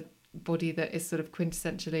around with a body that is sort of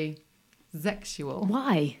quintessentially sexual.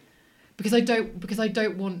 Why? Because I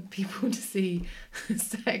don't want people to see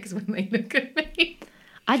sex when they look at me.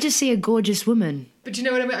 I just see a gorgeous woman. But you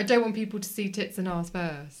know what I mean? I don't want people to see tits and arse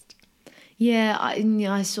first. Yeah,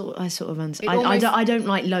 I sort of understand. Almost... I don't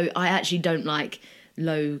like low. I actually don't like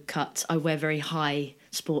low cuts. I wear very high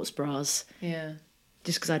sports bras. Yeah.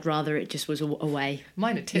 Just because I'd rather it just was away.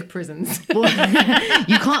 Mine are tit prisons.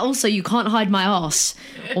 You can't hide my arse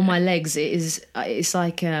or my legs. It's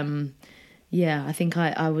like yeah. I think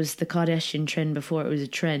I was the Kardashian trend before it was a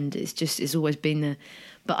trend. It's always been the.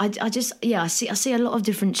 But I see a lot of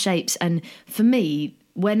different shapes, and for me,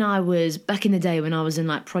 when I was back in the day when I was in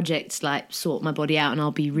like projects like sort my body out and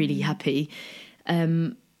I'll be really happy,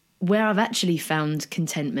 where I've actually found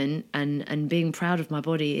contentment and being proud of my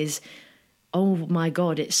body is, oh my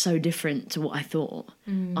God, it's so different to what I thought.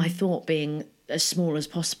 I thought being as small as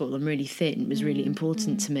possible and really thin was really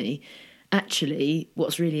important to me. Actually,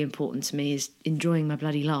 what's really important to me is enjoying my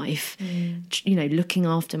bloody life, you know, looking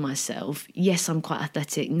after myself. Yes, I'm quite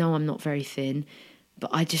athletic. No, I'm not very thin, but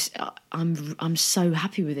I'm so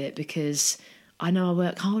happy with it because I know I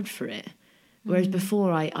work hard for it. Whereas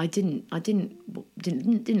before I didn't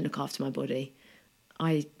look after my body.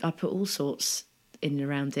 I put all sorts in and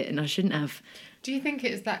around it, and I shouldn't have. Do you think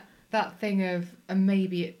it's that thing of, and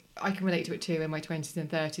maybe I can relate to it too, in my 20s and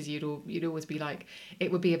 30s, you'd always be like,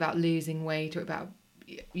 it would be about losing weight or about,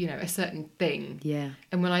 you know, a certain thing. Yeah.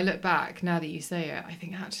 And when I look back, now that you say it, I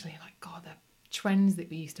think actually, like, God, the trends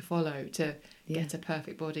that we used to follow to get a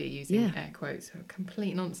perfect body, using air quotes, are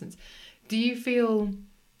complete nonsense. Do you feel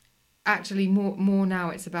actually more now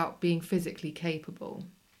it's about being physically capable?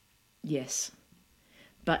 Yes.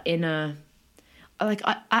 But in a... Like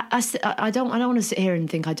I don't want to sit here and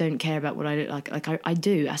think I don't care about what I look like. Like I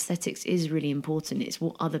do. Aesthetics is really important. It's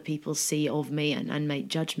what other people see of me and make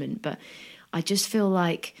judgment. But I just feel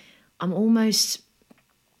like I've almost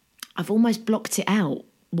blocked it out.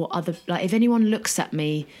 If anyone looks at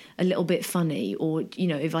me a little bit funny, or you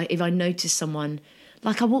know, if I notice someone,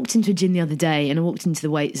 like I walked into a gym the other day and I walked into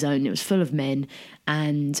the weight zone. It was full of men,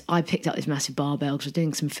 and I picked up this massive barbell because I was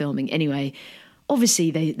doing some filming. Anyway,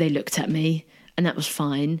 obviously they looked at me. And that was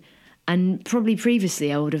fine. And probably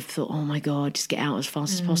previously I would have thought, oh my God, just get out as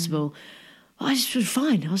fast as possible. I just was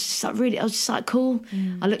fine. I was just like cool.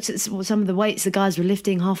 I looked at some of the weights the guys were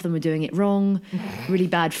lifting. Half of them were doing it wrong, really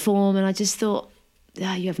bad form. And I just thought,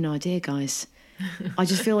 you have no idea, guys. I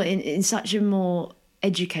just feel in such a more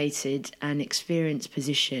educated and experienced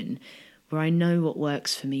position where I know what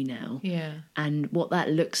works for me now. Yeah. And what that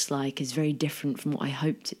looks like is very different from what I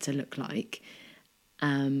hoped it to look like.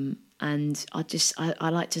 And I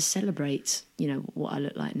like to celebrate, you know, what I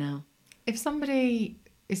look like now. If somebody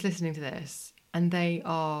is listening to this and they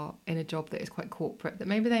are in a job that is quite corporate, that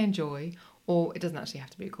maybe they enjoy, or it doesn't actually have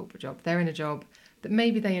to be a corporate job, they're in a job that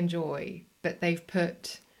maybe they enjoy, but they've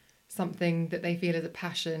put something that they feel is a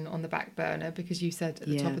passion on the back burner, because you said at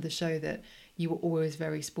the top of the show that you were always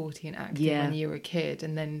very sporty and active when you were a kid,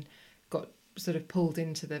 and then got sort of pulled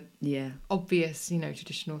into the obvious, you know,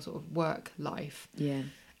 traditional sort of work life. Yeah.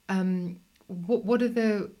 What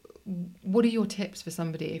are your tips for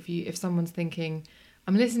somebody if someone's thinking,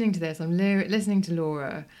 I'm listening to this, I'm listening to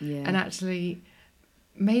Laura, and actually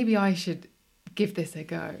maybe I should give this a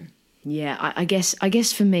go? Yeah, I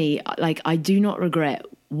guess for me, like, I do not regret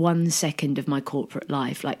 1 second of my corporate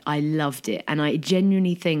life. Like, I loved it, and I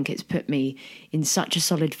genuinely think it's put me in such a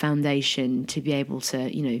solid foundation to be able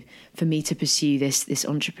to, you know, for me to pursue this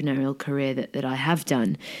entrepreneurial career that I have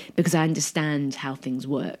done, because I understand how things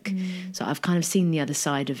work. So I've kind of seen the other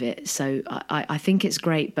side of it. So I think it's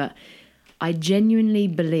great, but I genuinely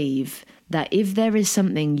believe that if there is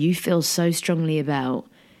something you feel so strongly about,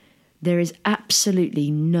 there is absolutely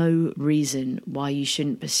no reason why you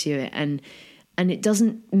shouldn't pursue it. And it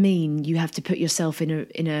doesn't mean you have to put yourself in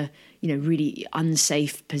a you know, really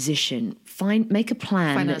unsafe position. Make a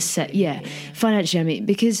plan that's set. Financially, I mean,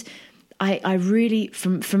 because I really,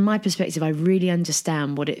 from my perspective, I really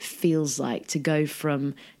understand what it feels like to go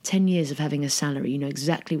from 10 years of having a salary, you know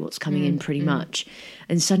exactly what's coming in pretty much,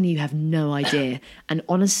 and suddenly you have no idea. And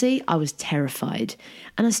honestly, I was terrified.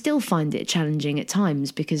 And I still find it challenging at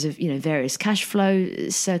times because of, you know, various cash flow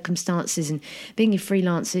circumstances, and being a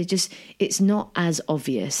freelancer, it's not as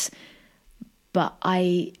obvious. But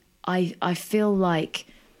I feel like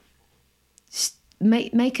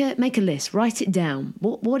make a list, write it down.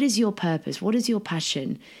 What is your purpose? What is your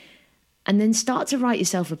passion? And then start to write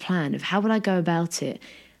yourself a plan of how would I go about it.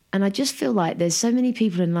 And I just feel like there's so many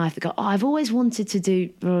people in life that go, I've always wanted to do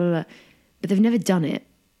blah, blah, blah, but they've never done it.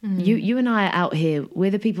 You and I are out here,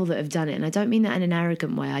 we're the people that have done it. And I don't mean that in an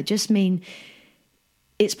arrogant way. I just mean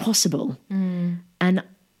it's possible. And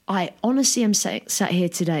I honestly am sat here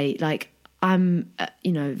today, like, I'm,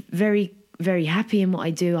 you know, very, very happy in what I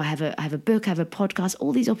do. I have a book, I have a podcast,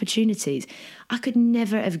 all these opportunities. I could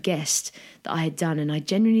never have guessed that I had done. And I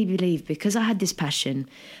genuinely believe, because I had this passion,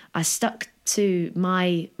 I stuck to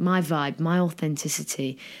my vibe, my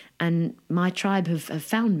authenticity, and my tribe have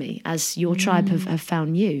found me, as your tribe have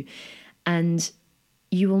found you. And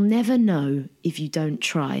you will never know if you don't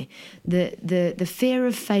try. The fear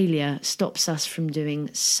of failure stops us from doing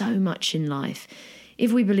so much in life.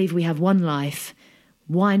 If we believe we have one life,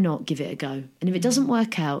 why not give it a go? And if it doesn't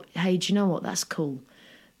work out, hey, do you know what? That's cool.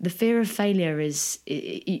 The fear of failure is,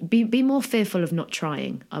 be more fearful of not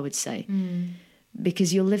trying, I would say.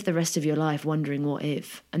 because you'll live the rest of your life wondering what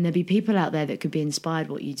if. And there'll be people out there that could be inspired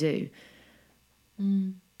what you do.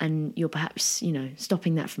 And you're perhaps,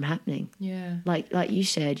 stopping that from happening. Yeah. Like you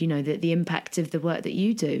said, the impact of the work that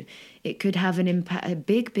you do, it could have an impact, a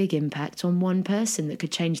big, big impact on one person that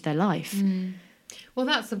could change their life. Well,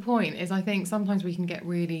 that's the point, is I think sometimes we can get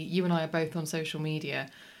really, you and I are both on social media,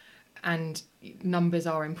 and numbers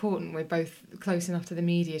are important. We're both close enough to the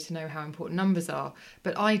media to know how important numbers are.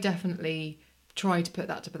 But I definitely try to put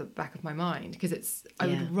that to the back of my mind, because I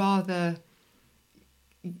would rather...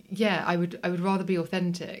 Yeah, I would rather be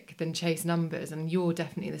authentic than chase numbers, and you're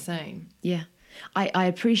definitely the same. Yeah. I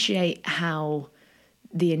appreciate how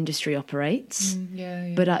the industry operates.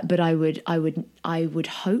 But I would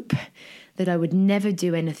hope that I would never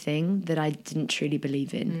do anything that I didn't truly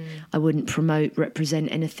believe in. I wouldn't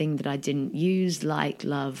represent anything that I didn't use,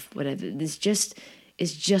 love, whatever. It's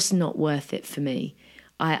just not worth it for me.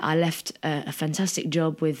 I left a fantastic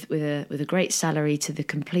job with a great salary to the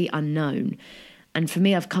complete unknown. And for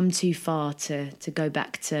me, I've come too far to go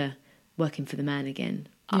back to working for the man again.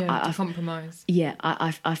 Yeah, to compromise. Yeah,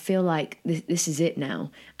 I feel like this is it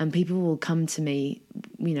now. And people will come to me,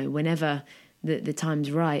 whenever the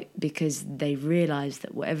time's right, because they realise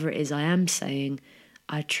that whatever it is I am saying,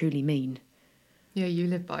 I truly mean. Yeah, you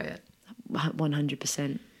live by it.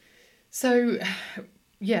 100%. So,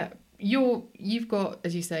 yeah, you've got,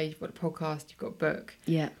 as you say, you've got a podcast, you've got a book.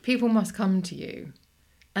 Yeah. People must come to you.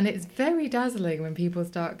 And it's very dazzling when people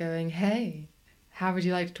start going, hey, how would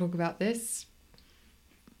you like to talk about this?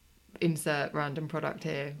 Insert random product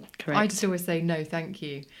here. Correct. I just always say, no, thank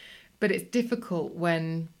you. But it's difficult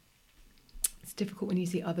when you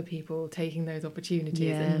see other people taking those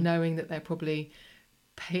opportunities and knowing that they're probably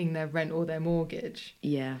paying their rent or their mortgage.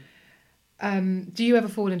 Yeah. Do you ever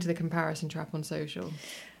fall into the comparison trap on social?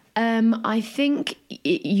 I think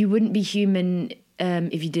you wouldn't be human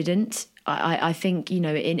if you didn't. I think,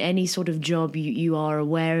 in any sort of job, you are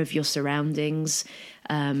aware of your surroundings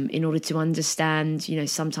in order to understand,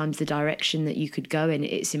 sometimes the direction that you could go in.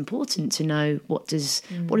 It's important to know what does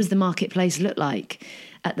the marketplace look like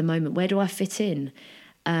at the moment? Where do I fit in?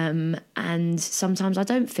 And sometimes I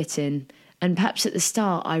don't fit in. And perhaps at the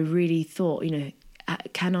start, I really thought,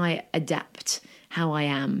 can I adapt how I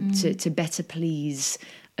am to better please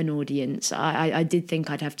an audience? I did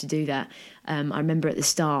think I'd have to do that. I remember at the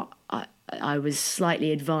start, I was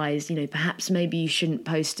slightly advised, perhaps maybe you shouldn't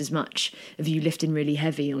post as much of you lifting really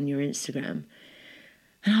heavy on your Instagram.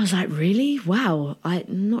 And I was like, really? Wow,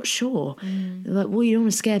 I'm not sure. Like, well, you don't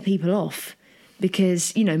want to scare people off,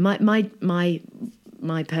 because, my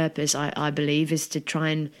purpose, I believe, is to try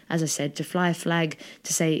and, as I said, to fly a flag,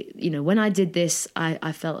 to say, when I did this,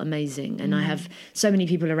 I felt amazing. And I have so many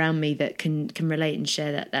people around me that can relate and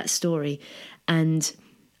share that story. And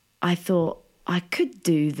I thought, I could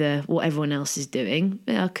do what everyone else is doing.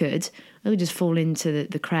 Yeah, I could just fall into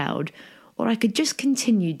the crowd, or I could just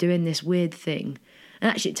continue doing this weird thing. And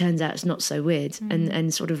actually, it turns out it's not so weird.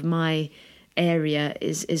 And sort of my area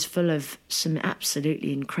is full of some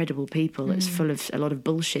absolutely incredible people. It's full of a lot of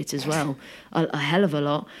bullshit as well, a hell of a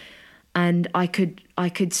lot. And I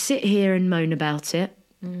could sit here and moan about it.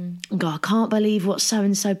 And go, I can't believe what so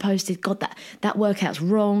and so posted. God, that workout's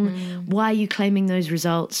wrong. Why are you claiming those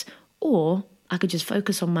results? Or I could just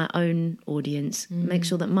focus on my own audience, make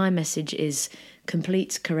sure that my message is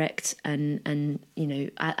complete, correct, and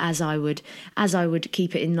as I would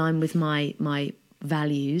keep it in line with my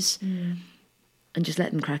values, and just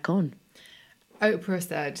let them crack on. Oprah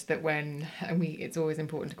said that it's always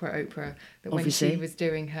important to quote Oprah, that Obviously. when she was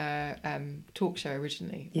doing her talk show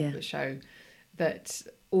originally, the show, that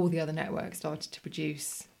all the other networks started to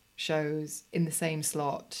produce shows in the same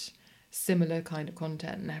slot, similar kind of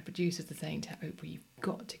content, and her producers are saying to Oprah, you've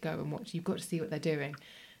got to go and watch, you've got to see what they're doing.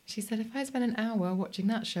 She said, if I spent an hour watching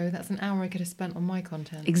that show, that's an hour I could have spent on my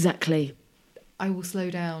content. Exactly. I will slow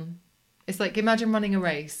down. It's like, imagine running a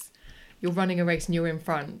race. You're running a race and you're in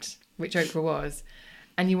front, which Oprah was,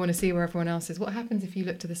 and you want to see where everyone else is. What happens if you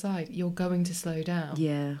look to the side? You're going to slow down.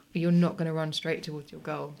 Yeah. But you're not going to run straight towards your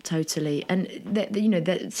goal. Totally. And,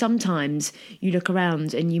 that sometimes you look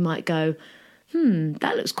around and you might go,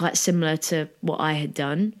 that looks quite similar to what I had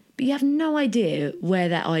done. But you have no idea where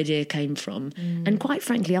that idea came from. And quite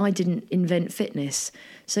frankly, I didn't invent fitness.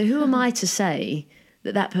 So who am I to say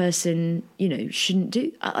that person, shouldn't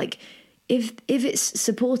do? Like, if it's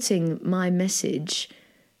supporting my message,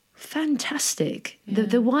 fantastic. Yeah.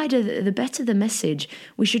 The wider, the better the message.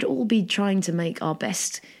 We should all be trying to make our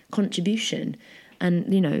best contribution.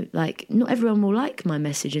 And, you know, like, not everyone will like my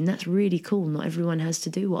message, and that's really cool. Not everyone has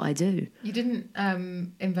to do what I do. You didn't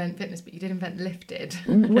invent fitness, but you did invent lifted.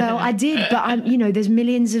 Well, I did, but you know, there's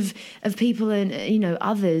millions of people and, you know,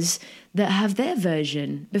 others that have their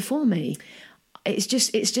version before me. It's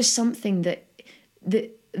just something that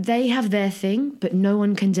they have their thing, but no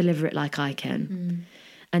one can deliver it like I can.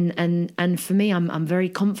 And for me, I'm very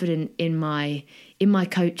confident in my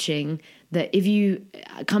coaching, that if you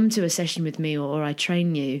come to a session with me or I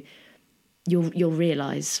train you, you'll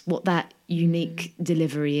realise what that unique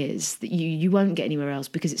delivery is that you won't get anywhere else,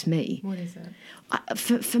 because it's me. What is it?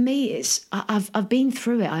 For me, I've been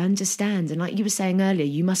through it. I understand, and like you were saying earlier,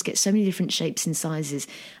 you must get so many different shapes and sizes.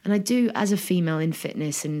 And I do, as a female in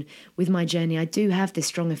fitness and with my journey, I do have this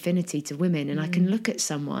strong affinity to women, and I can look at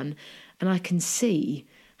someone and I can see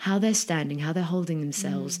how they're standing, how they're holding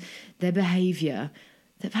themselves, their behaviour,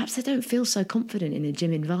 that perhaps they don't feel so confident in a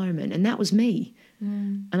gym environment. And that was me.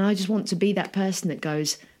 And I just want to be that person that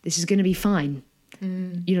goes, this is going to be fine.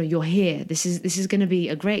 You know, you're here. This is going to be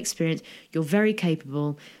a great experience. You're very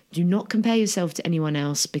capable. Do not compare yourself to anyone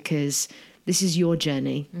else, because this is your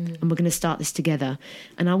journey and we're going to start this together.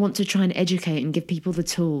 And I want to try and educate and give people the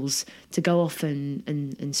tools to go off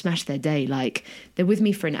and smash their day. Like, they're with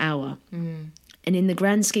me for an hour. And in the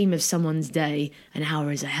grand scheme of someone's day, an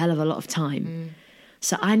hour is a hell of a lot of time.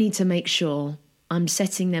 So I need to make sure I'm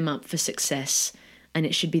setting them up for success, and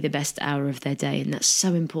it should be the best hour of their day. And that's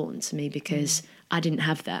so important to me, because I didn't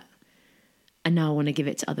have that. And now I want to give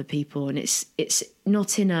it to other people. And it's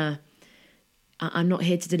not I'm not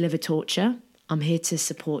here to deliver torture. I'm here to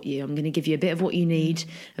support you. I'm going to give you a bit of what you need,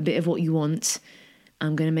 a bit of what you want.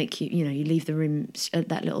 I'm going to make you, you know, you leave the room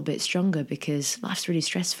that little bit stronger, because life's really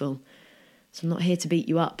stressful. So I'm not here to beat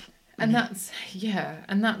you up. And that's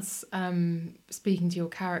speaking to your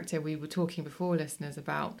character. We were talking before, listeners,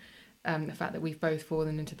 about the fact that we've both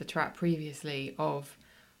fallen into the trap previously of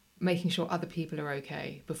making sure other people are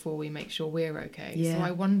okay before we make sure we're okay. Yeah. So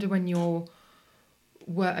I wonder when you're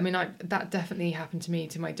that definitely happened to me,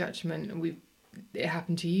 to my detriment, and it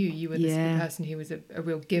happened to you. You were the person who was a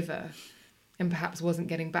real giver, and perhaps wasn't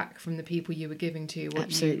getting back from the people you were giving to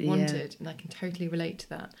what you wanted. And I can totally relate to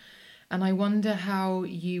that. And I wonder how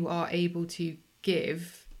you are able to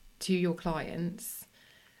give to your clients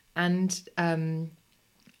and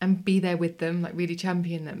be there with them, like really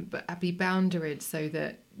champion them, but be boundaried so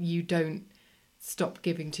that you don't stop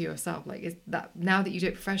giving to yourself. Like, is that, now that you do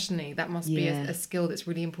it professionally, that must be a skill that's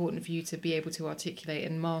really important for you to be able to articulate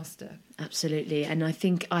and master. Absolutely. And I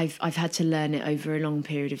think I've had to learn it over a long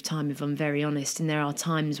period of time, if I'm very honest. And there are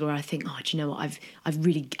times where I think, oh, do you know what,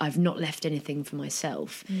 I've not left anything for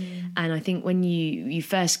myself. And I think when you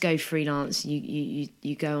first go freelance,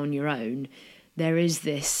 you go on your own, there is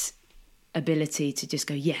this ability to just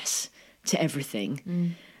go yes to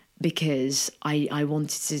everything. Because I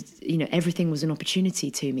wanted to, you know, everything was an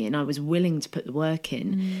opportunity to me, and I was willing to put the work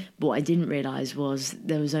in. But what I didn't realise was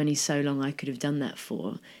there was only so long I could have done that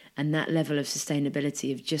for. And that level of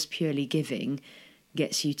sustainability of just purely giving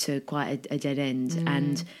gets you to quite a dead end.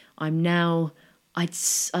 And I'm now,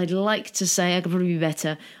 I'd like to say I could probably be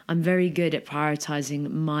better. I'm very good at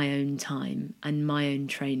prioritising my own time and my own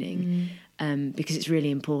training. Because it's really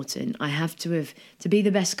important. I have to be the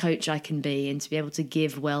best coach I can be, and to be able to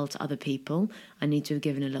give well to other people, I need to have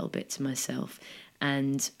given a little bit to myself.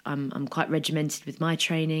 And I'm quite regimented with my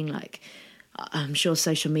training. Like, I'm sure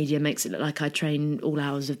social media makes it look like I train all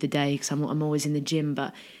hours of the day, because I'm always in the gym.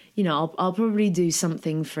 But, you know, I'll probably do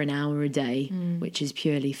something for an hour a day, which is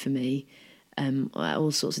purely for me, all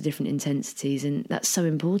sorts of different intensities. And that's so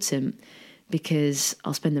important, because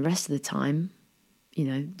I'll spend the rest of the time, you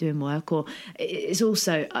know, doing work. Or it's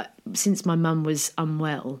also, since my mum was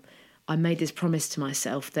unwell, I made this promise to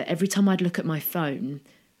myself that every time I'd look at my phone,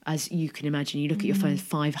 as you can imagine, you look at your phone,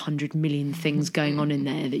 500 million things going on in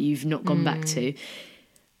there that you've not gone back to,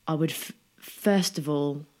 I would first of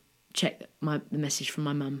all check the message from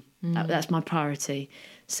my mum. That's my priority.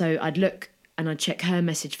 So I'd look and I'd check her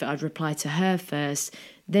message, I'd reply to her first,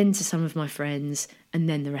 then to some of my friends, and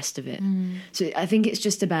then the rest of it. So I think it's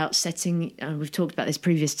just about setting, we've talked about this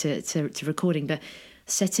previous to recording, but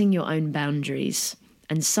setting your own boundaries.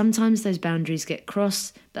 And sometimes those boundaries get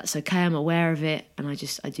crossed. That's okay, I'm aware of it, and I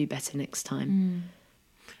do better next time.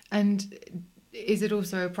 And is it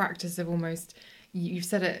also a practice of almost, you've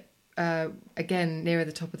said it again nearer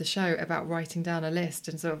the top of the show, about writing down a list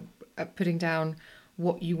and sort of putting down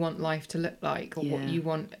what you want life to look like, or what you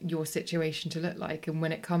want your situation to look like. And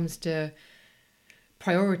when it comes to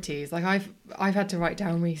priorities, like I've had to write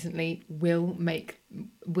down recently,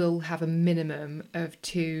 will have a minimum of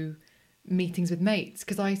 2 meetings with mates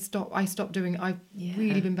because I've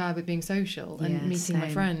really been bad with being social and meeting my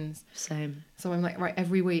friends. Same. So I'm like, right,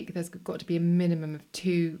 every week there's got to be a minimum of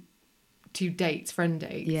two dates, friend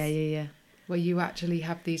dates. Yeah. Where you actually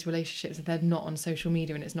have these relationships and they're not on social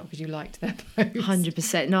media and it's not because you liked their posts.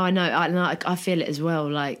 100%. No, I know. I feel it as well.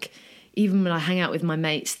 Like, even when I hang out with my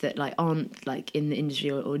mates that like aren't like in the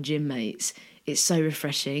industry or gym mates, it's so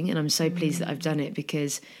refreshing, and I'm so pleased that I've done it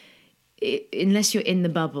because unless you're in the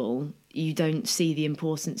bubble, you don't see the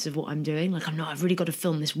importance of what I'm doing. Like, I've really got to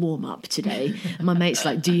film this warm up today. And my mate's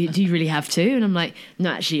like, do you really have to? And I'm like,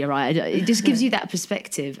 no, actually, you're right. It just gives you that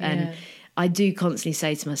perspective. And I do constantly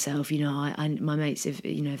say to myself, you know, my mates, if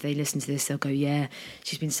they listen to this, they'll go, yeah,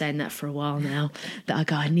 she's been saying that for a while now. That I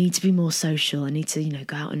go, I need to be more social. I need to,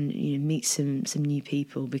 go out and meet some new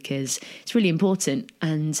people because it's really important.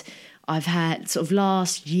 And I've had sort of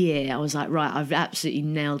last year, I was like, right, I've absolutely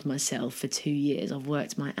nailed myself for 2 years. I've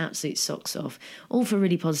worked my absolute socks off, all for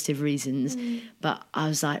really positive reasons. But I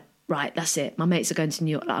was like, right, that's it. My mates are going to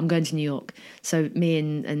New York. I'm going to New York. So me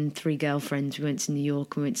and 3 girlfriends, we went to New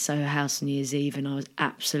York. We went to Soho House on New Year's Eve, and I was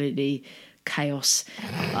absolutely chaos.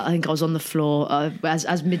 I think I was on the floor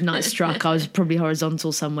as midnight struck. I was probably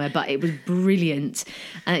horizontal somewhere, but it was brilliant.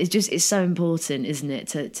 And it's so important, isn't it,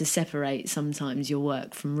 to separate sometimes your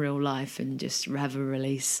work from real life and just have a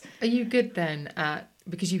release. Are you good then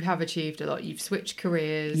because you have achieved a lot, you've switched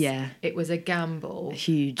careers. Yeah. It was a gamble.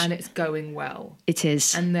 Huge. And it's going well. It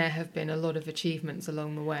is. And there have been a lot of achievements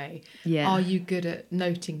along the way. Yeah. Are you good at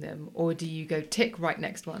noting them, or do you go tick right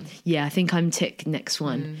next one? Yeah, I think I'm tick next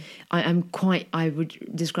one. I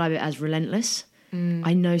would describe it as relentless.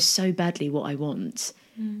 I know so badly what I want.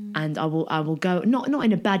 And I will go, not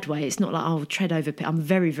in a bad way. It's not like I'll tread over. I'm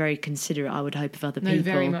very, very considerate, I would hope, of other people. No,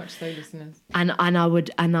 very much so, listeners. And I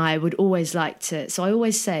would always like to. So I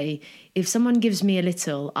always say, if someone gives me a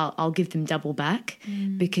little, I'll give them double back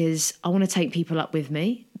because I want to take people up with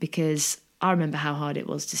me, because I remember how hard it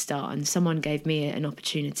was to start, and someone gave me an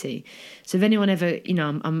opportunity. So if anyone ever,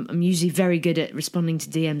 I'm usually very good at responding to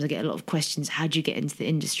DMs. I get a lot of questions. How do you get into the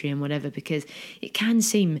industry and whatever? Because it can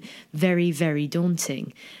seem very, very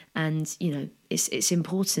daunting, and it's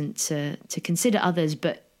important to consider others,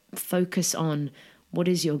 but focus on what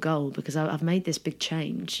is your goal. Because I've made this big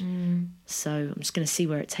change, so I'm just going to see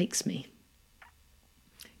where it takes me.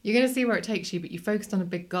 You're going to see where it takes you, but you focused on a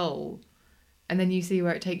big goal. And then you see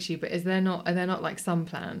where it takes you, but are there not like some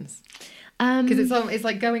plans? Because it's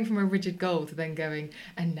like going from a rigid goal to then going,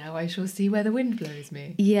 and now I shall see where the wind blows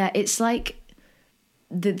me. Yeah, it's like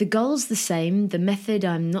the goal's the same. The method,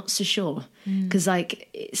 I'm not so sure, because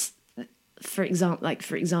it's. For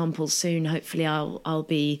example, soon, hopefully, I'll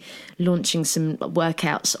be launching some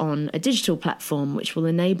workouts on a digital platform, which will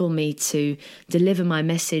enable me to deliver my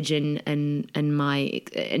message and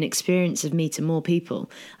an experience of me to more people.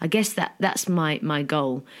 I guess that's my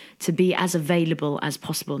goal, to be as available as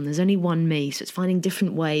possible. And there's only one me, so it's finding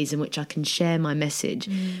different ways in which I can share my message,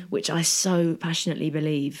 which I so passionately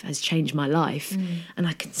believe has changed my life, and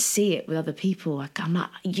I can see it with other people. I'm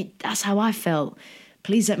like, that's how I felt.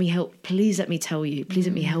 Please let me help. Please let me tell you. Please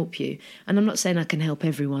let me help you. And I'm not saying I can help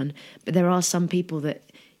everyone, but there are some people that,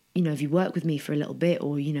 if you work with me for a little bit,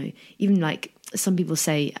 or, even like some people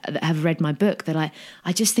say that have read my book, that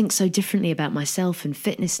I just think so differently about myself and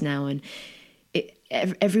fitness now. And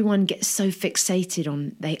everyone gets so fixated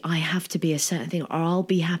on I have to be a certain thing, or I'll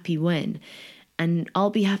be happy when. And I'll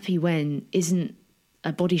be happy when isn't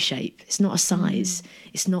a body shape. It's not a size.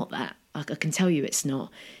 It's not that. I can tell you it's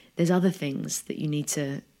not. There's other things that you need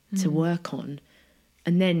to work on,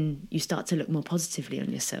 and then you start to look more positively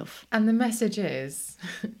on yourself. And the message is,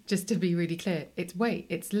 just to be really clear, it's weight,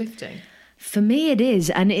 it's lifting. For me, it is.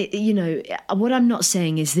 And, what I'm not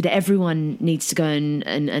saying is that everyone needs to go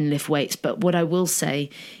and lift weights. But what I will say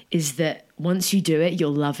is that once you do it,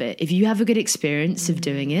 you'll love it. If you have a good experience of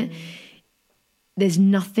doing it, there's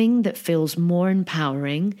nothing that feels more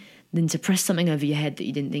empowering than to press something over your head that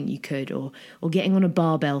you didn't think you could, or getting on a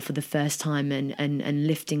barbell for the first time and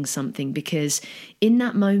lifting something, because in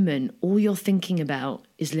that moment, all you're thinking about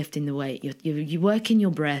is lifting the weight. You work in your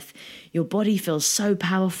breath, your body feels so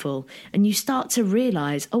powerful, and you start to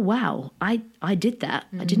realise, oh, wow, I did that.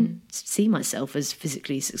 I didn't see myself as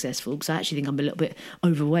physically successful, because I actually think I'm a little bit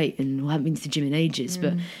overweight and haven't been to the gym in ages.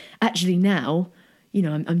 But actually now,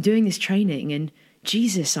 I'm doing this training, and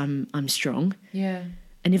Jesus, I'm strong. Yeah.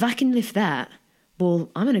 And if I can lift that,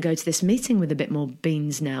 well, I'm going to go to this meeting with a bit more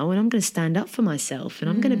beans now, and I'm going to stand up for myself, and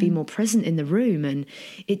I'm going to be more present in the room. And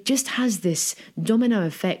it just has this domino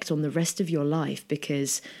effect on the rest of your life,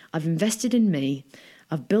 because I've invested in me,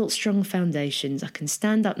 I've built strong foundations, I can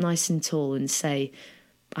stand up nice and tall and say,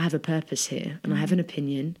 I have a purpose here, and I have an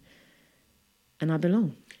opinion, and I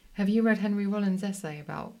belong. Have you read Henry Rollins' essay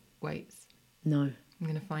about weights? No. I'm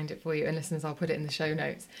going to find it for you, and listeners, I'll put it in the show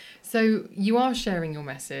notes. So you are sharing your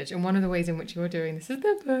message, and one of the ways in which you're doing this is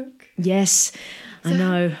the book. Yes, So I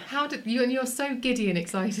know. How did you? And you're so giddy and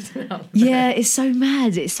excited about it. Yeah, it's so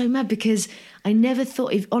mad. It's so mad because I never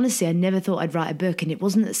thought, honestly, I never thought I'd write a book, and it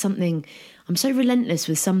wasn't that something. I'm so relentless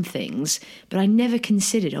with some things, but I never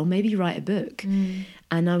considered, maybe write a book.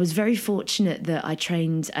 And I was very fortunate that I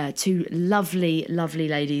trained two lovely, lovely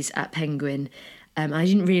ladies at Penguin. I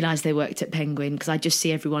didn't realise they worked at Penguin because I just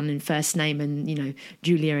see everyone in first name and,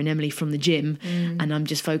 Julia and Emily from the gym, and I'm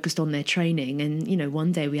just focused on their training. And,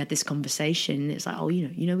 one day we had this conversation. It's like,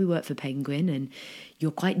 we work for Penguin and you're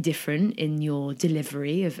quite different in your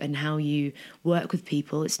delivery and how you work with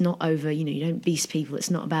people. It's not over, you don't beast people. It's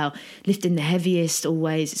not about lifting the heaviest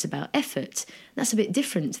always. It's about effort. That's a bit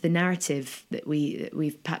different to the narrative that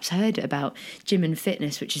we've perhaps heard about gym and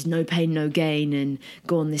fitness, which is no pain, no gain, and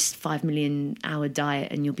go on this 5 million hour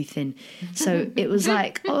diet and you'll be thin. So it was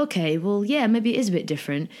like, okay, well, yeah, maybe it is a bit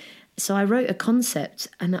different. So I wrote a concept,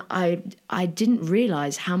 and I didn't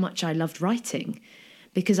realise how much I loved writing,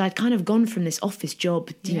 because I'd kind of gone from this office job,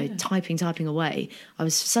 typing away. I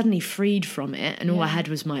was suddenly freed from it, and all I have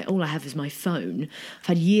is my phone. I've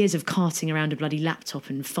had years of carting around a bloody laptop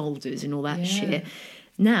and folders and all that shit.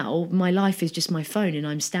 Now my life is just my phone, and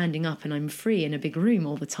I'm standing up and I'm free in a big room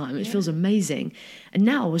all the time. It feels amazing. And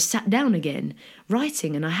now I was sat down again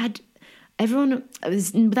writing, and I had everyone,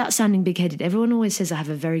 without sounding big-headed, everyone always says I have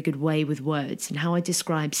a very good way with words and how I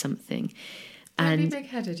describe something. Don't be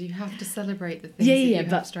big-headed. You have to celebrate the things that you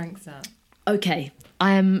have strengths at. Okay,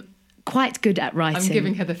 I am quite good at writing. I'm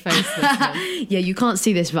giving her the face. Yeah, you can't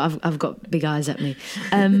see this, but I've got big eyes at me.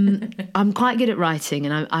 I'm quite good at writing,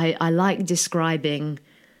 and I like describing,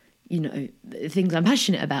 things I'm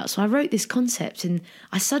passionate about. So I wrote this concept, and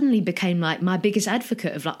I suddenly became like my biggest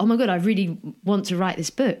advocate of like, oh my God, I really want to write this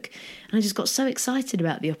book. And I just got so excited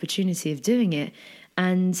about the opportunity of doing it.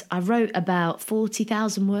 And I wrote about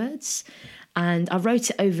 40,000 words. And I wrote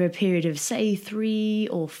it over a period of, say, 3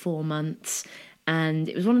 or 4 months. And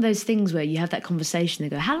it was one of those things where you have that conversation. They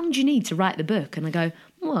go, how long do you need to write the book? And I go,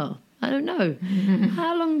 well, I don't know.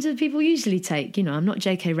 How long do people usually take? I'm not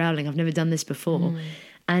J.K. Rowling. I've never done this before.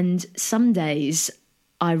 And some days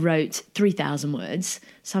I wrote 3,000 words.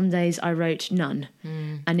 Some days I wrote none.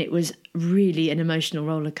 And it was really an emotional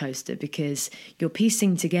roller coaster, because you're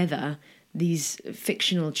piecing together these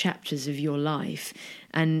fictional chapters of your life.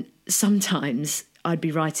 And sometimes I'd be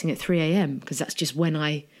writing at 3 a.m. because that's just when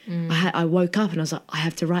I woke up and I was like, I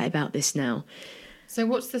have to write about this now. So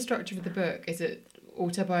what's the structure of the book? Is it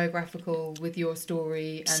autobiographical with your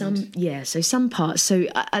story? So some parts. So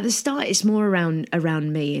at the start, it's more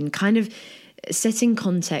around me and kind of setting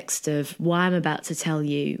context of why I'm about to tell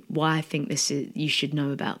you, why I think you should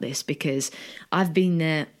know about this, because I've been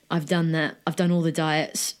there, I've done that, I've done all the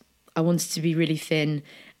diets. I wanted to be really thin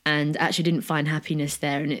and actually didn't find happiness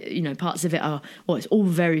there. And, parts of it are, it's all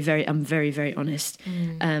very, very, I'm very, very honest.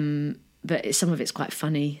 But some of it's quite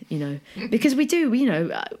funny, because we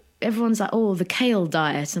do, everyone's like, oh, the kale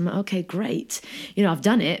diet. I'm like, okay, great. I've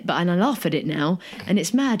done it, and I laugh at it now, and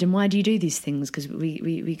it's mad. And why do you do these things? Because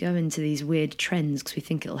we go into these weird trends because we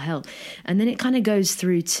think it'll help. And then it kind of goes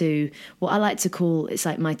through to what I like to call, it's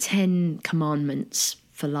like my 10 commandments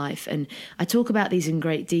for life, and I talk about these in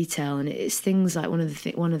great detail. And it's things like one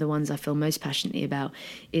of the ones I feel most passionately about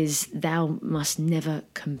is thou must never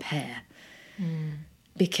compare,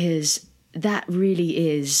 because that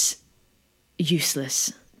really is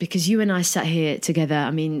useless. Because you and I sat here together,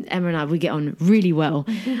 I mean, Emma and I, we get on really well.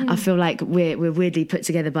 I feel like we're weirdly put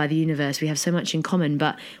together by the universe. We have so much in common,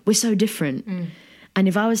 but we're so different. And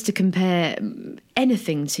if I was to compare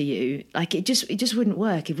anything to you, like it just wouldn't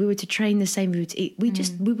work. If we were to train the same, we were to eat,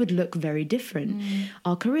 we would look very different.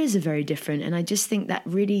 Our careers are very different, and I just think that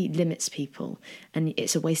really limits people, and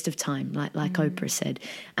it's a waste of time, like Oprah said.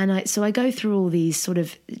 And so I go through all these sort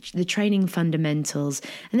of the training fundamentals,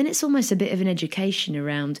 and then it's almost a bit of an education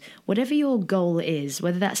around whatever your goal is,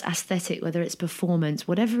 whether that's aesthetic, whether it's performance,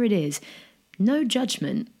 whatever it is, no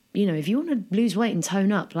judgment. If you want to lose weight and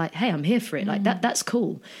tone up, like, hey, I'm here for it. Like that's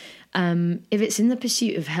cool. If it's in the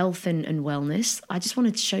pursuit of health and wellness, I just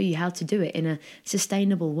wanted to show you how to do it in a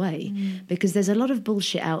sustainable way, because there's a lot of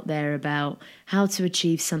bullshit out there about how to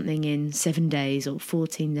achieve something in 7 days or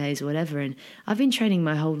 14 days or whatever. And I've been training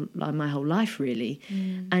my whole life, really.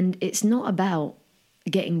 And it's not about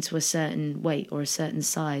getting to a certain weight or a certain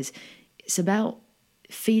size. It's about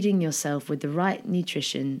feeding yourself with the right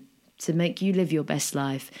nutrition to make you live your best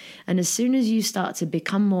life. And as soon as you start to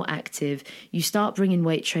become more active, you start bringing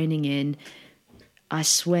weight training in, I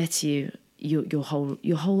swear to you, your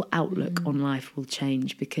whole outlook on life will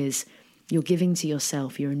change, because you're giving to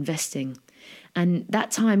yourself, you're investing. And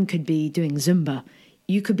that time could be doing Zumba.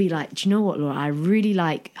 You could be like, do you know what, Laura, I really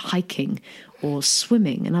like hiking or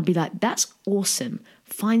swimming. And I'd be like, that's awesome.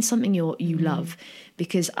 Find something you love.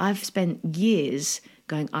 Because I've spent years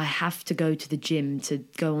going, I have to go to the gym to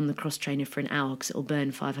go on the cross trainer for an hour because it'll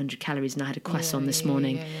burn 500 calories, and I had a croissant this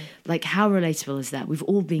morning. Yeah. Like, how relatable is that? We've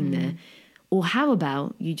all been there. Or how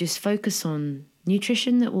about you just focus on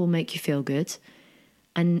nutrition that will make you feel good,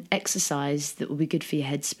 and exercise that will be good for your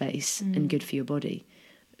headspace and good for your body.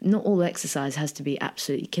 Not all exercise has to be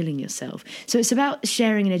absolutely killing yourself. So it's about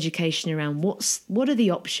sharing an education around what are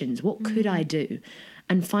the options, what could I do,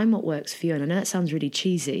 and find what works for you. And I know that sounds really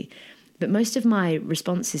cheesy, but most of my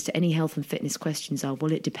responses to any health and fitness questions are,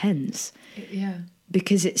 well, it depends. Yeah.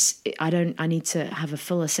 Because I need to have a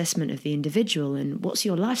full assessment of the individual and what's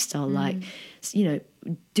your lifestyle like. You know,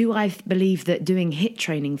 do I believe that doing HIIT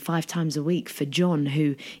training 5 times a week for John,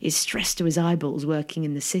 who is stressed to his eyeballs working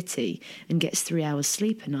in the city and gets 3 hours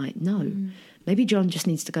sleep a night? No. Maybe John just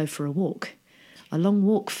needs to go for a long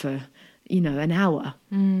walk for, an hour.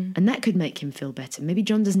 And that could make him feel better. Maybe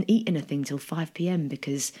John doesn't eat anything till 5 p.m.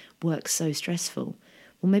 because work's so stressful.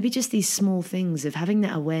 Well, maybe just these small things of having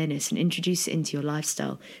that awareness and introduce it into your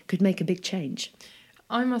lifestyle could make a big change.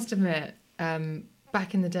 I must admit,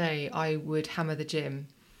 back in the day, I would hammer the gym.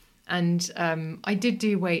 And I did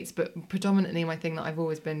do weights, but predominantly my thing that I've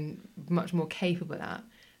always been much more capable at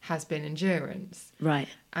has been endurance. Right.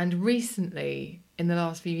 And recently, in the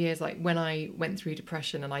last few years, like when I went through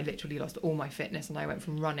depression and I literally lost all my fitness and I went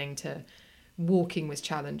from running to walking was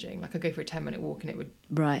challenging. Like I'd go for a 10-minute walk and it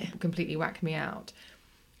would completely whack me out.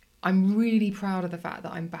 I'm really proud of the fact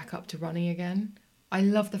that I'm back up to running again. I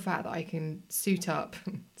love the fact that I can suit up,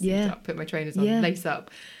 put my trainers on, lace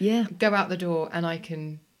up, go out the door and I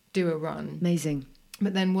can do a run. Amazing.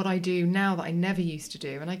 But then what I do now that I never used to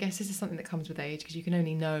do, and I guess this is something that comes with age because you can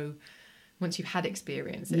only know once you've had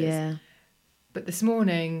experiences. Yeah. But this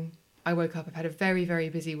morning I woke up, I've had a very, very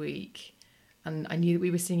busy week and I knew that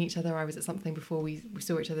we were seeing each other. I was at something before we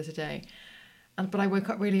saw each other today. But I woke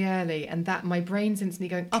up really early and that my brain's instantly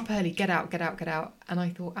going, up early, get out. And I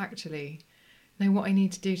thought, actually, no, what I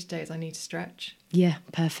need to do today is I need to stretch. Yeah,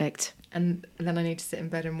 perfect. And then I need to sit in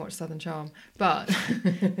bed and watch Southern Charm. But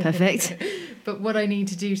perfect. But what I need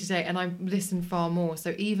to do today, and I listen far more.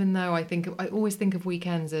 So even though I always think of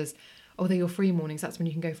weekends as, oh, they're your free mornings, that's when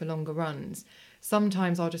you can go for longer runs.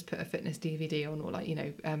 Sometimes I'll just put a fitness DVD on or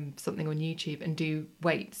something on YouTube and do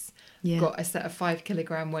weights. Yeah. Got a set of 5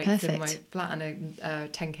 kilogram weights in my flat and a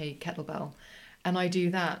 10k kettlebell. And I do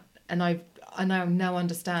that. And I now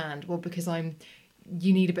understand, well, because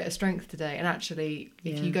you need a bit of strength today. And actually,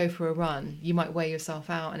 if you go for a run, you might wear yourself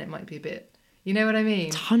out and it might be a bit, you know what I mean?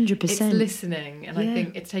 It's 100%. It's listening. And I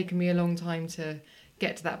think it's taken me a long time to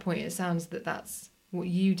get to that point. It sounds that's what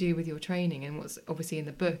you do with your training, and what's obviously in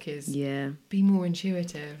the book is be more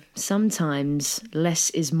intuitive. Sometimes less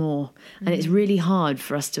is more. And it's really hard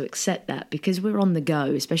for us to accept that because we're on the go,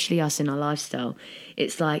 especially us in our lifestyle.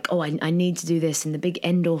 It's like, oh, I need to do this and the big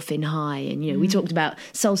endorphin high. And, we talked about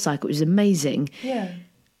Soul Cycle, which is amazing. Yeah.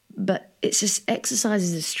 But it's just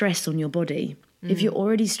exercises the stress on your body. If you're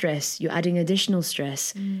already stressed, you're adding additional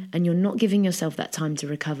stress and you're not giving yourself that time to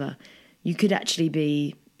recover. You could actually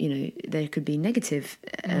be... there could be negative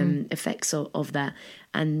effects of that.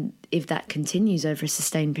 And if that continues over a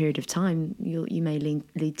sustained period of time, you may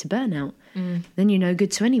lead to burnout. Then you're no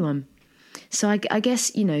good to anyone. So I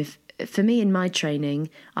guess, for me in my training,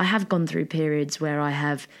 I have gone through periods where I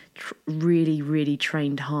have really, really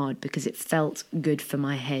trained hard because it felt good for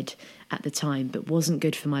my head at the time, but wasn't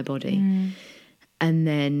good for my body. And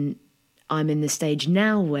then I'm in the stage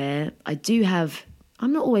now where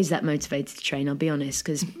I'm not always that motivated to train, I'll be honest,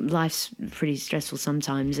 because life's pretty stressful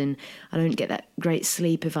sometimes and I don't get that great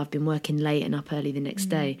sleep if I've been working late and up early the next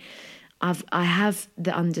day. I have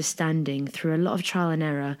the understanding through a lot of trial and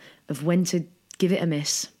error of when to give it a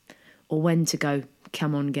miss or when to go,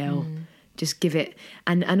 come on, girl, just give it.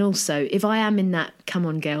 And also, if I am in that, come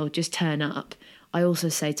on, girl, just turn up, I also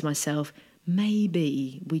say to myself,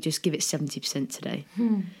 maybe we just give it 70% today.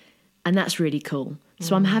 And that's really cool.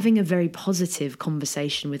 So I'm having a very positive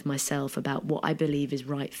conversation with myself about what I believe is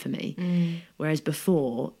right for me. Whereas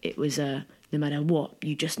before, it was no matter what,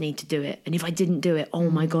 you just need to do it. And if I didn't do it, oh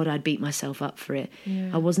my God, I'd beat myself up for it. Yeah.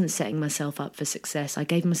 I wasn't setting myself up for success. I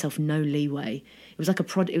gave myself no leeway. It was like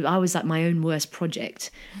I was like my own worst project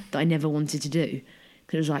that I never wanted to do.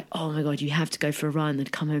 It was like, oh my God, you have to go for a run.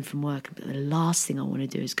 I'd come home from work, but the last thing I want to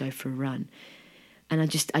do is go for a run. And I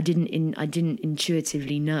didn't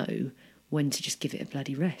intuitively know when to just give it a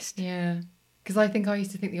bloody rest. Yeah. Because I think I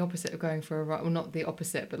used to think the opposite of going for a run. Well, not the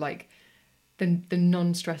opposite, but like the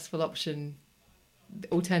non-stressful option, the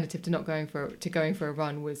alternative to going for a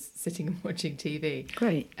run was sitting and watching TV.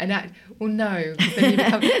 Great. And no. Then you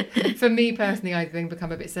become, for me personally, I then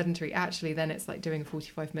become a bit sedentary. Actually, then it's like doing a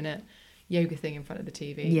 45-minute yoga thing in front of the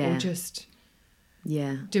TV, or just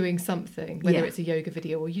doing something, whether it's a yoga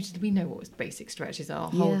video or we know what basic stretches are.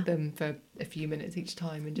 Hold them for a few minutes each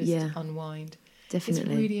time and just unwind.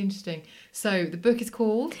 Definitely. It's really interesting. So the book is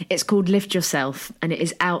called? It's called Lift Yourself, and it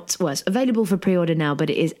is out, well, it's available for pre-order now, but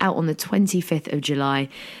it is out on the 25th of July,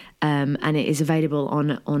 and it is available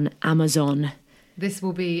on Amazon. This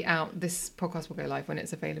will be out, this podcast will go live when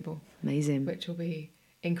it's available. Amazing. Which will be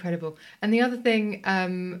incredible. And the other thing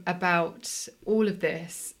about all of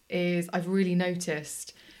this is I've really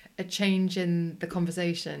noticed a change in the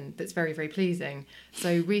conversation that's very, very pleasing.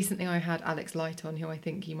 So recently I had Alex Light on, who I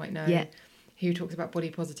think you might know, who talks about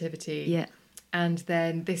body positivity. Yeah. And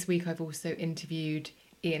then this week I've also interviewed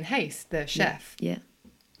Ian Hayes, the chef. Yeah.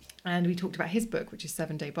 And we talked about his book, which is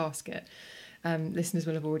 7 Day Basket. Listeners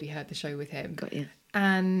will have already heard the show with him. Got you.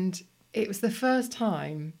 And it was the first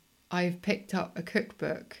time I've picked up a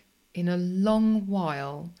cookbook in a long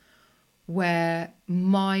while where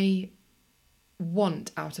my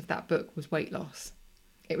want out of that book was weight loss.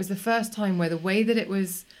 It was the first time where the way that it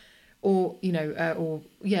was,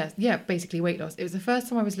 basically weight loss. It was the first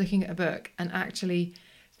time I was looking at a book and actually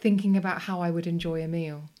thinking about how I would enjoy a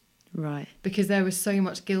meal. Right. Because there was so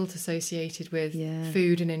much guilt associated with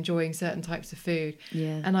food and enjoying certain types of food.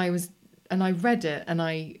 Yeah. And I read it, and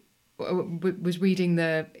I was reading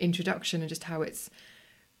the introduction and just how it's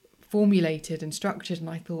formulated and structured, and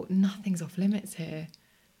I thought, nothing's off limits here.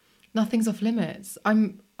 Nothing's off limits.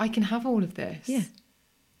 I can have all of this. Yeah.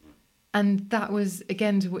 And that was,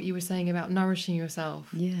 again, to what you were saying about nourishing yourself.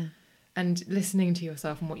 Yeah. And listening to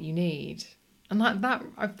yourself and what you need. And that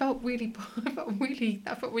I felt really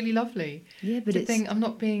lovely. Yeah, but to think I'm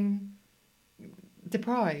not being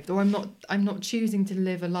deprived, or I'm not choosing to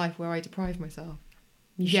live a life where I deprive myself.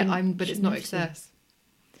 But it's not excess.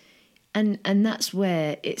 And that's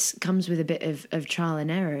where it comes with a bit of trial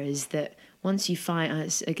and error, is that once you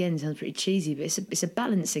find, again, sounds pretty cheesy, but it's a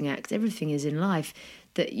balancing act. Everything is in life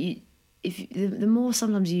that the more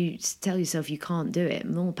sometimes you tell yourself you can't do it, the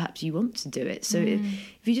more perhaps you want to do it. So if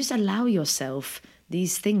you just allow yourself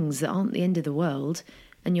these things that aren't the end of the world,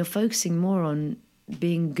 and you're focusing more on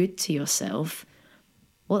being good to yourself,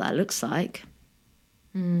 what that looks like,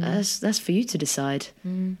 that's for you to decide.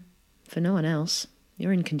 For no one else.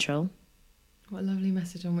 You're in control. What a lovely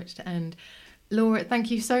message on which to end. Laura, thank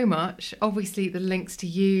you so much. Obviously, the links to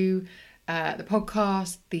you, the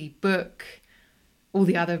podcast, the book, all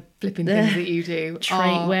the other flipping things that you do.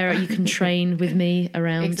 Where you can train with me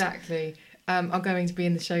around. Exactly. Are going to be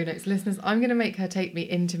in the show notes. Listeners, I'm going to make her take me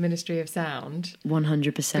into Ministry of Sound.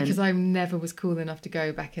 100%. Because I never was cool enough to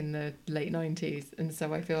go back in the late 90s. And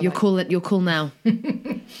so I feel You're cool now.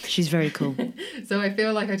 She's very cool. So I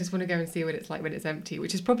feel like I just want to go and see what it's like when it's empty,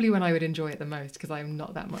 which is probably when I would enjoy it the most, because I'm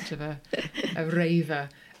not that much of a raver.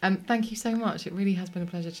 Thank you so much. It really has been a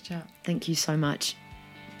pleasure to chat. Thank you so much.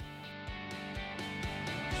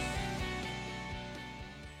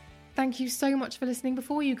 Thank you so much for listening.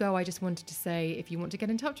 Before you go, I just wanted to say, if you want to get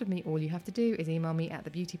in touch with me, all you have to do is email me at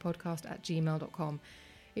thebeautypodcast@gmail.com.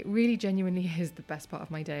 It really genuinely is the best part of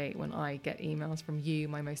my day when I get emails from you,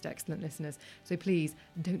 my most excellent listeners. So please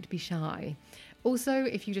don't be shy. Also,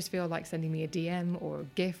 if you just feel like sending me a DM or a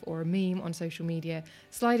GIF or a meme on social media,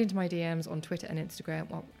 slide into my DMs on Twitter and Instagram.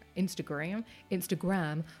 Well,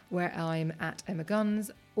 Instagram, where I'm at Emma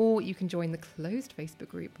Guns, or you can join the closed Facebook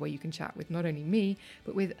group where you can chat with not only me,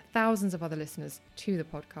 but with thousands of other listeners to the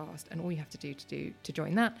podcast. And all you have to do to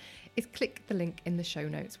join that is click the link in the show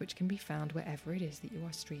notes, which can be found wherever it is that you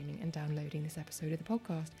are streaming and downloading this episode of the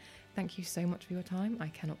podcast. Thank you so much for your time. I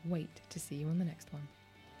cannot wait to see you on the next one.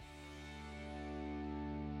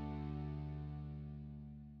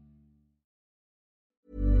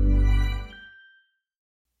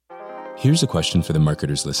 Here's a question for the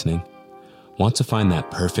marketers listening. Want to find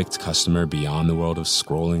that perfect customer beyond the world of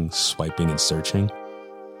scrolling, swiping, and searching?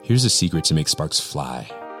 Here's a secret to make sparks fly.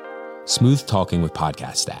 Smooth talking with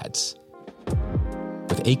podcast ads.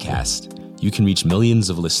 With Acast, you can reach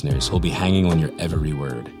millions of listeners who'll be hanging on your every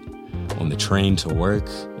word. On the train to work,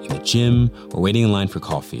 in the gym, or waiting in line for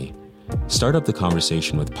coffee. Start up the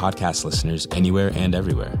conversation with podcast listeners anywhere and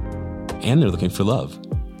everywhere. And they're looking for love.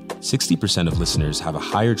 60% of listeners have a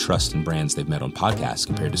higher trust in brands they've met on podcasts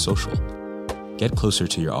compared to social. Get closer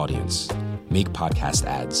to your audience. Make podcast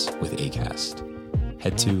ads with Acast.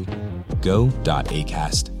 Head to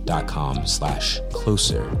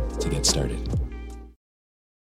go.acast.com/closer to get started.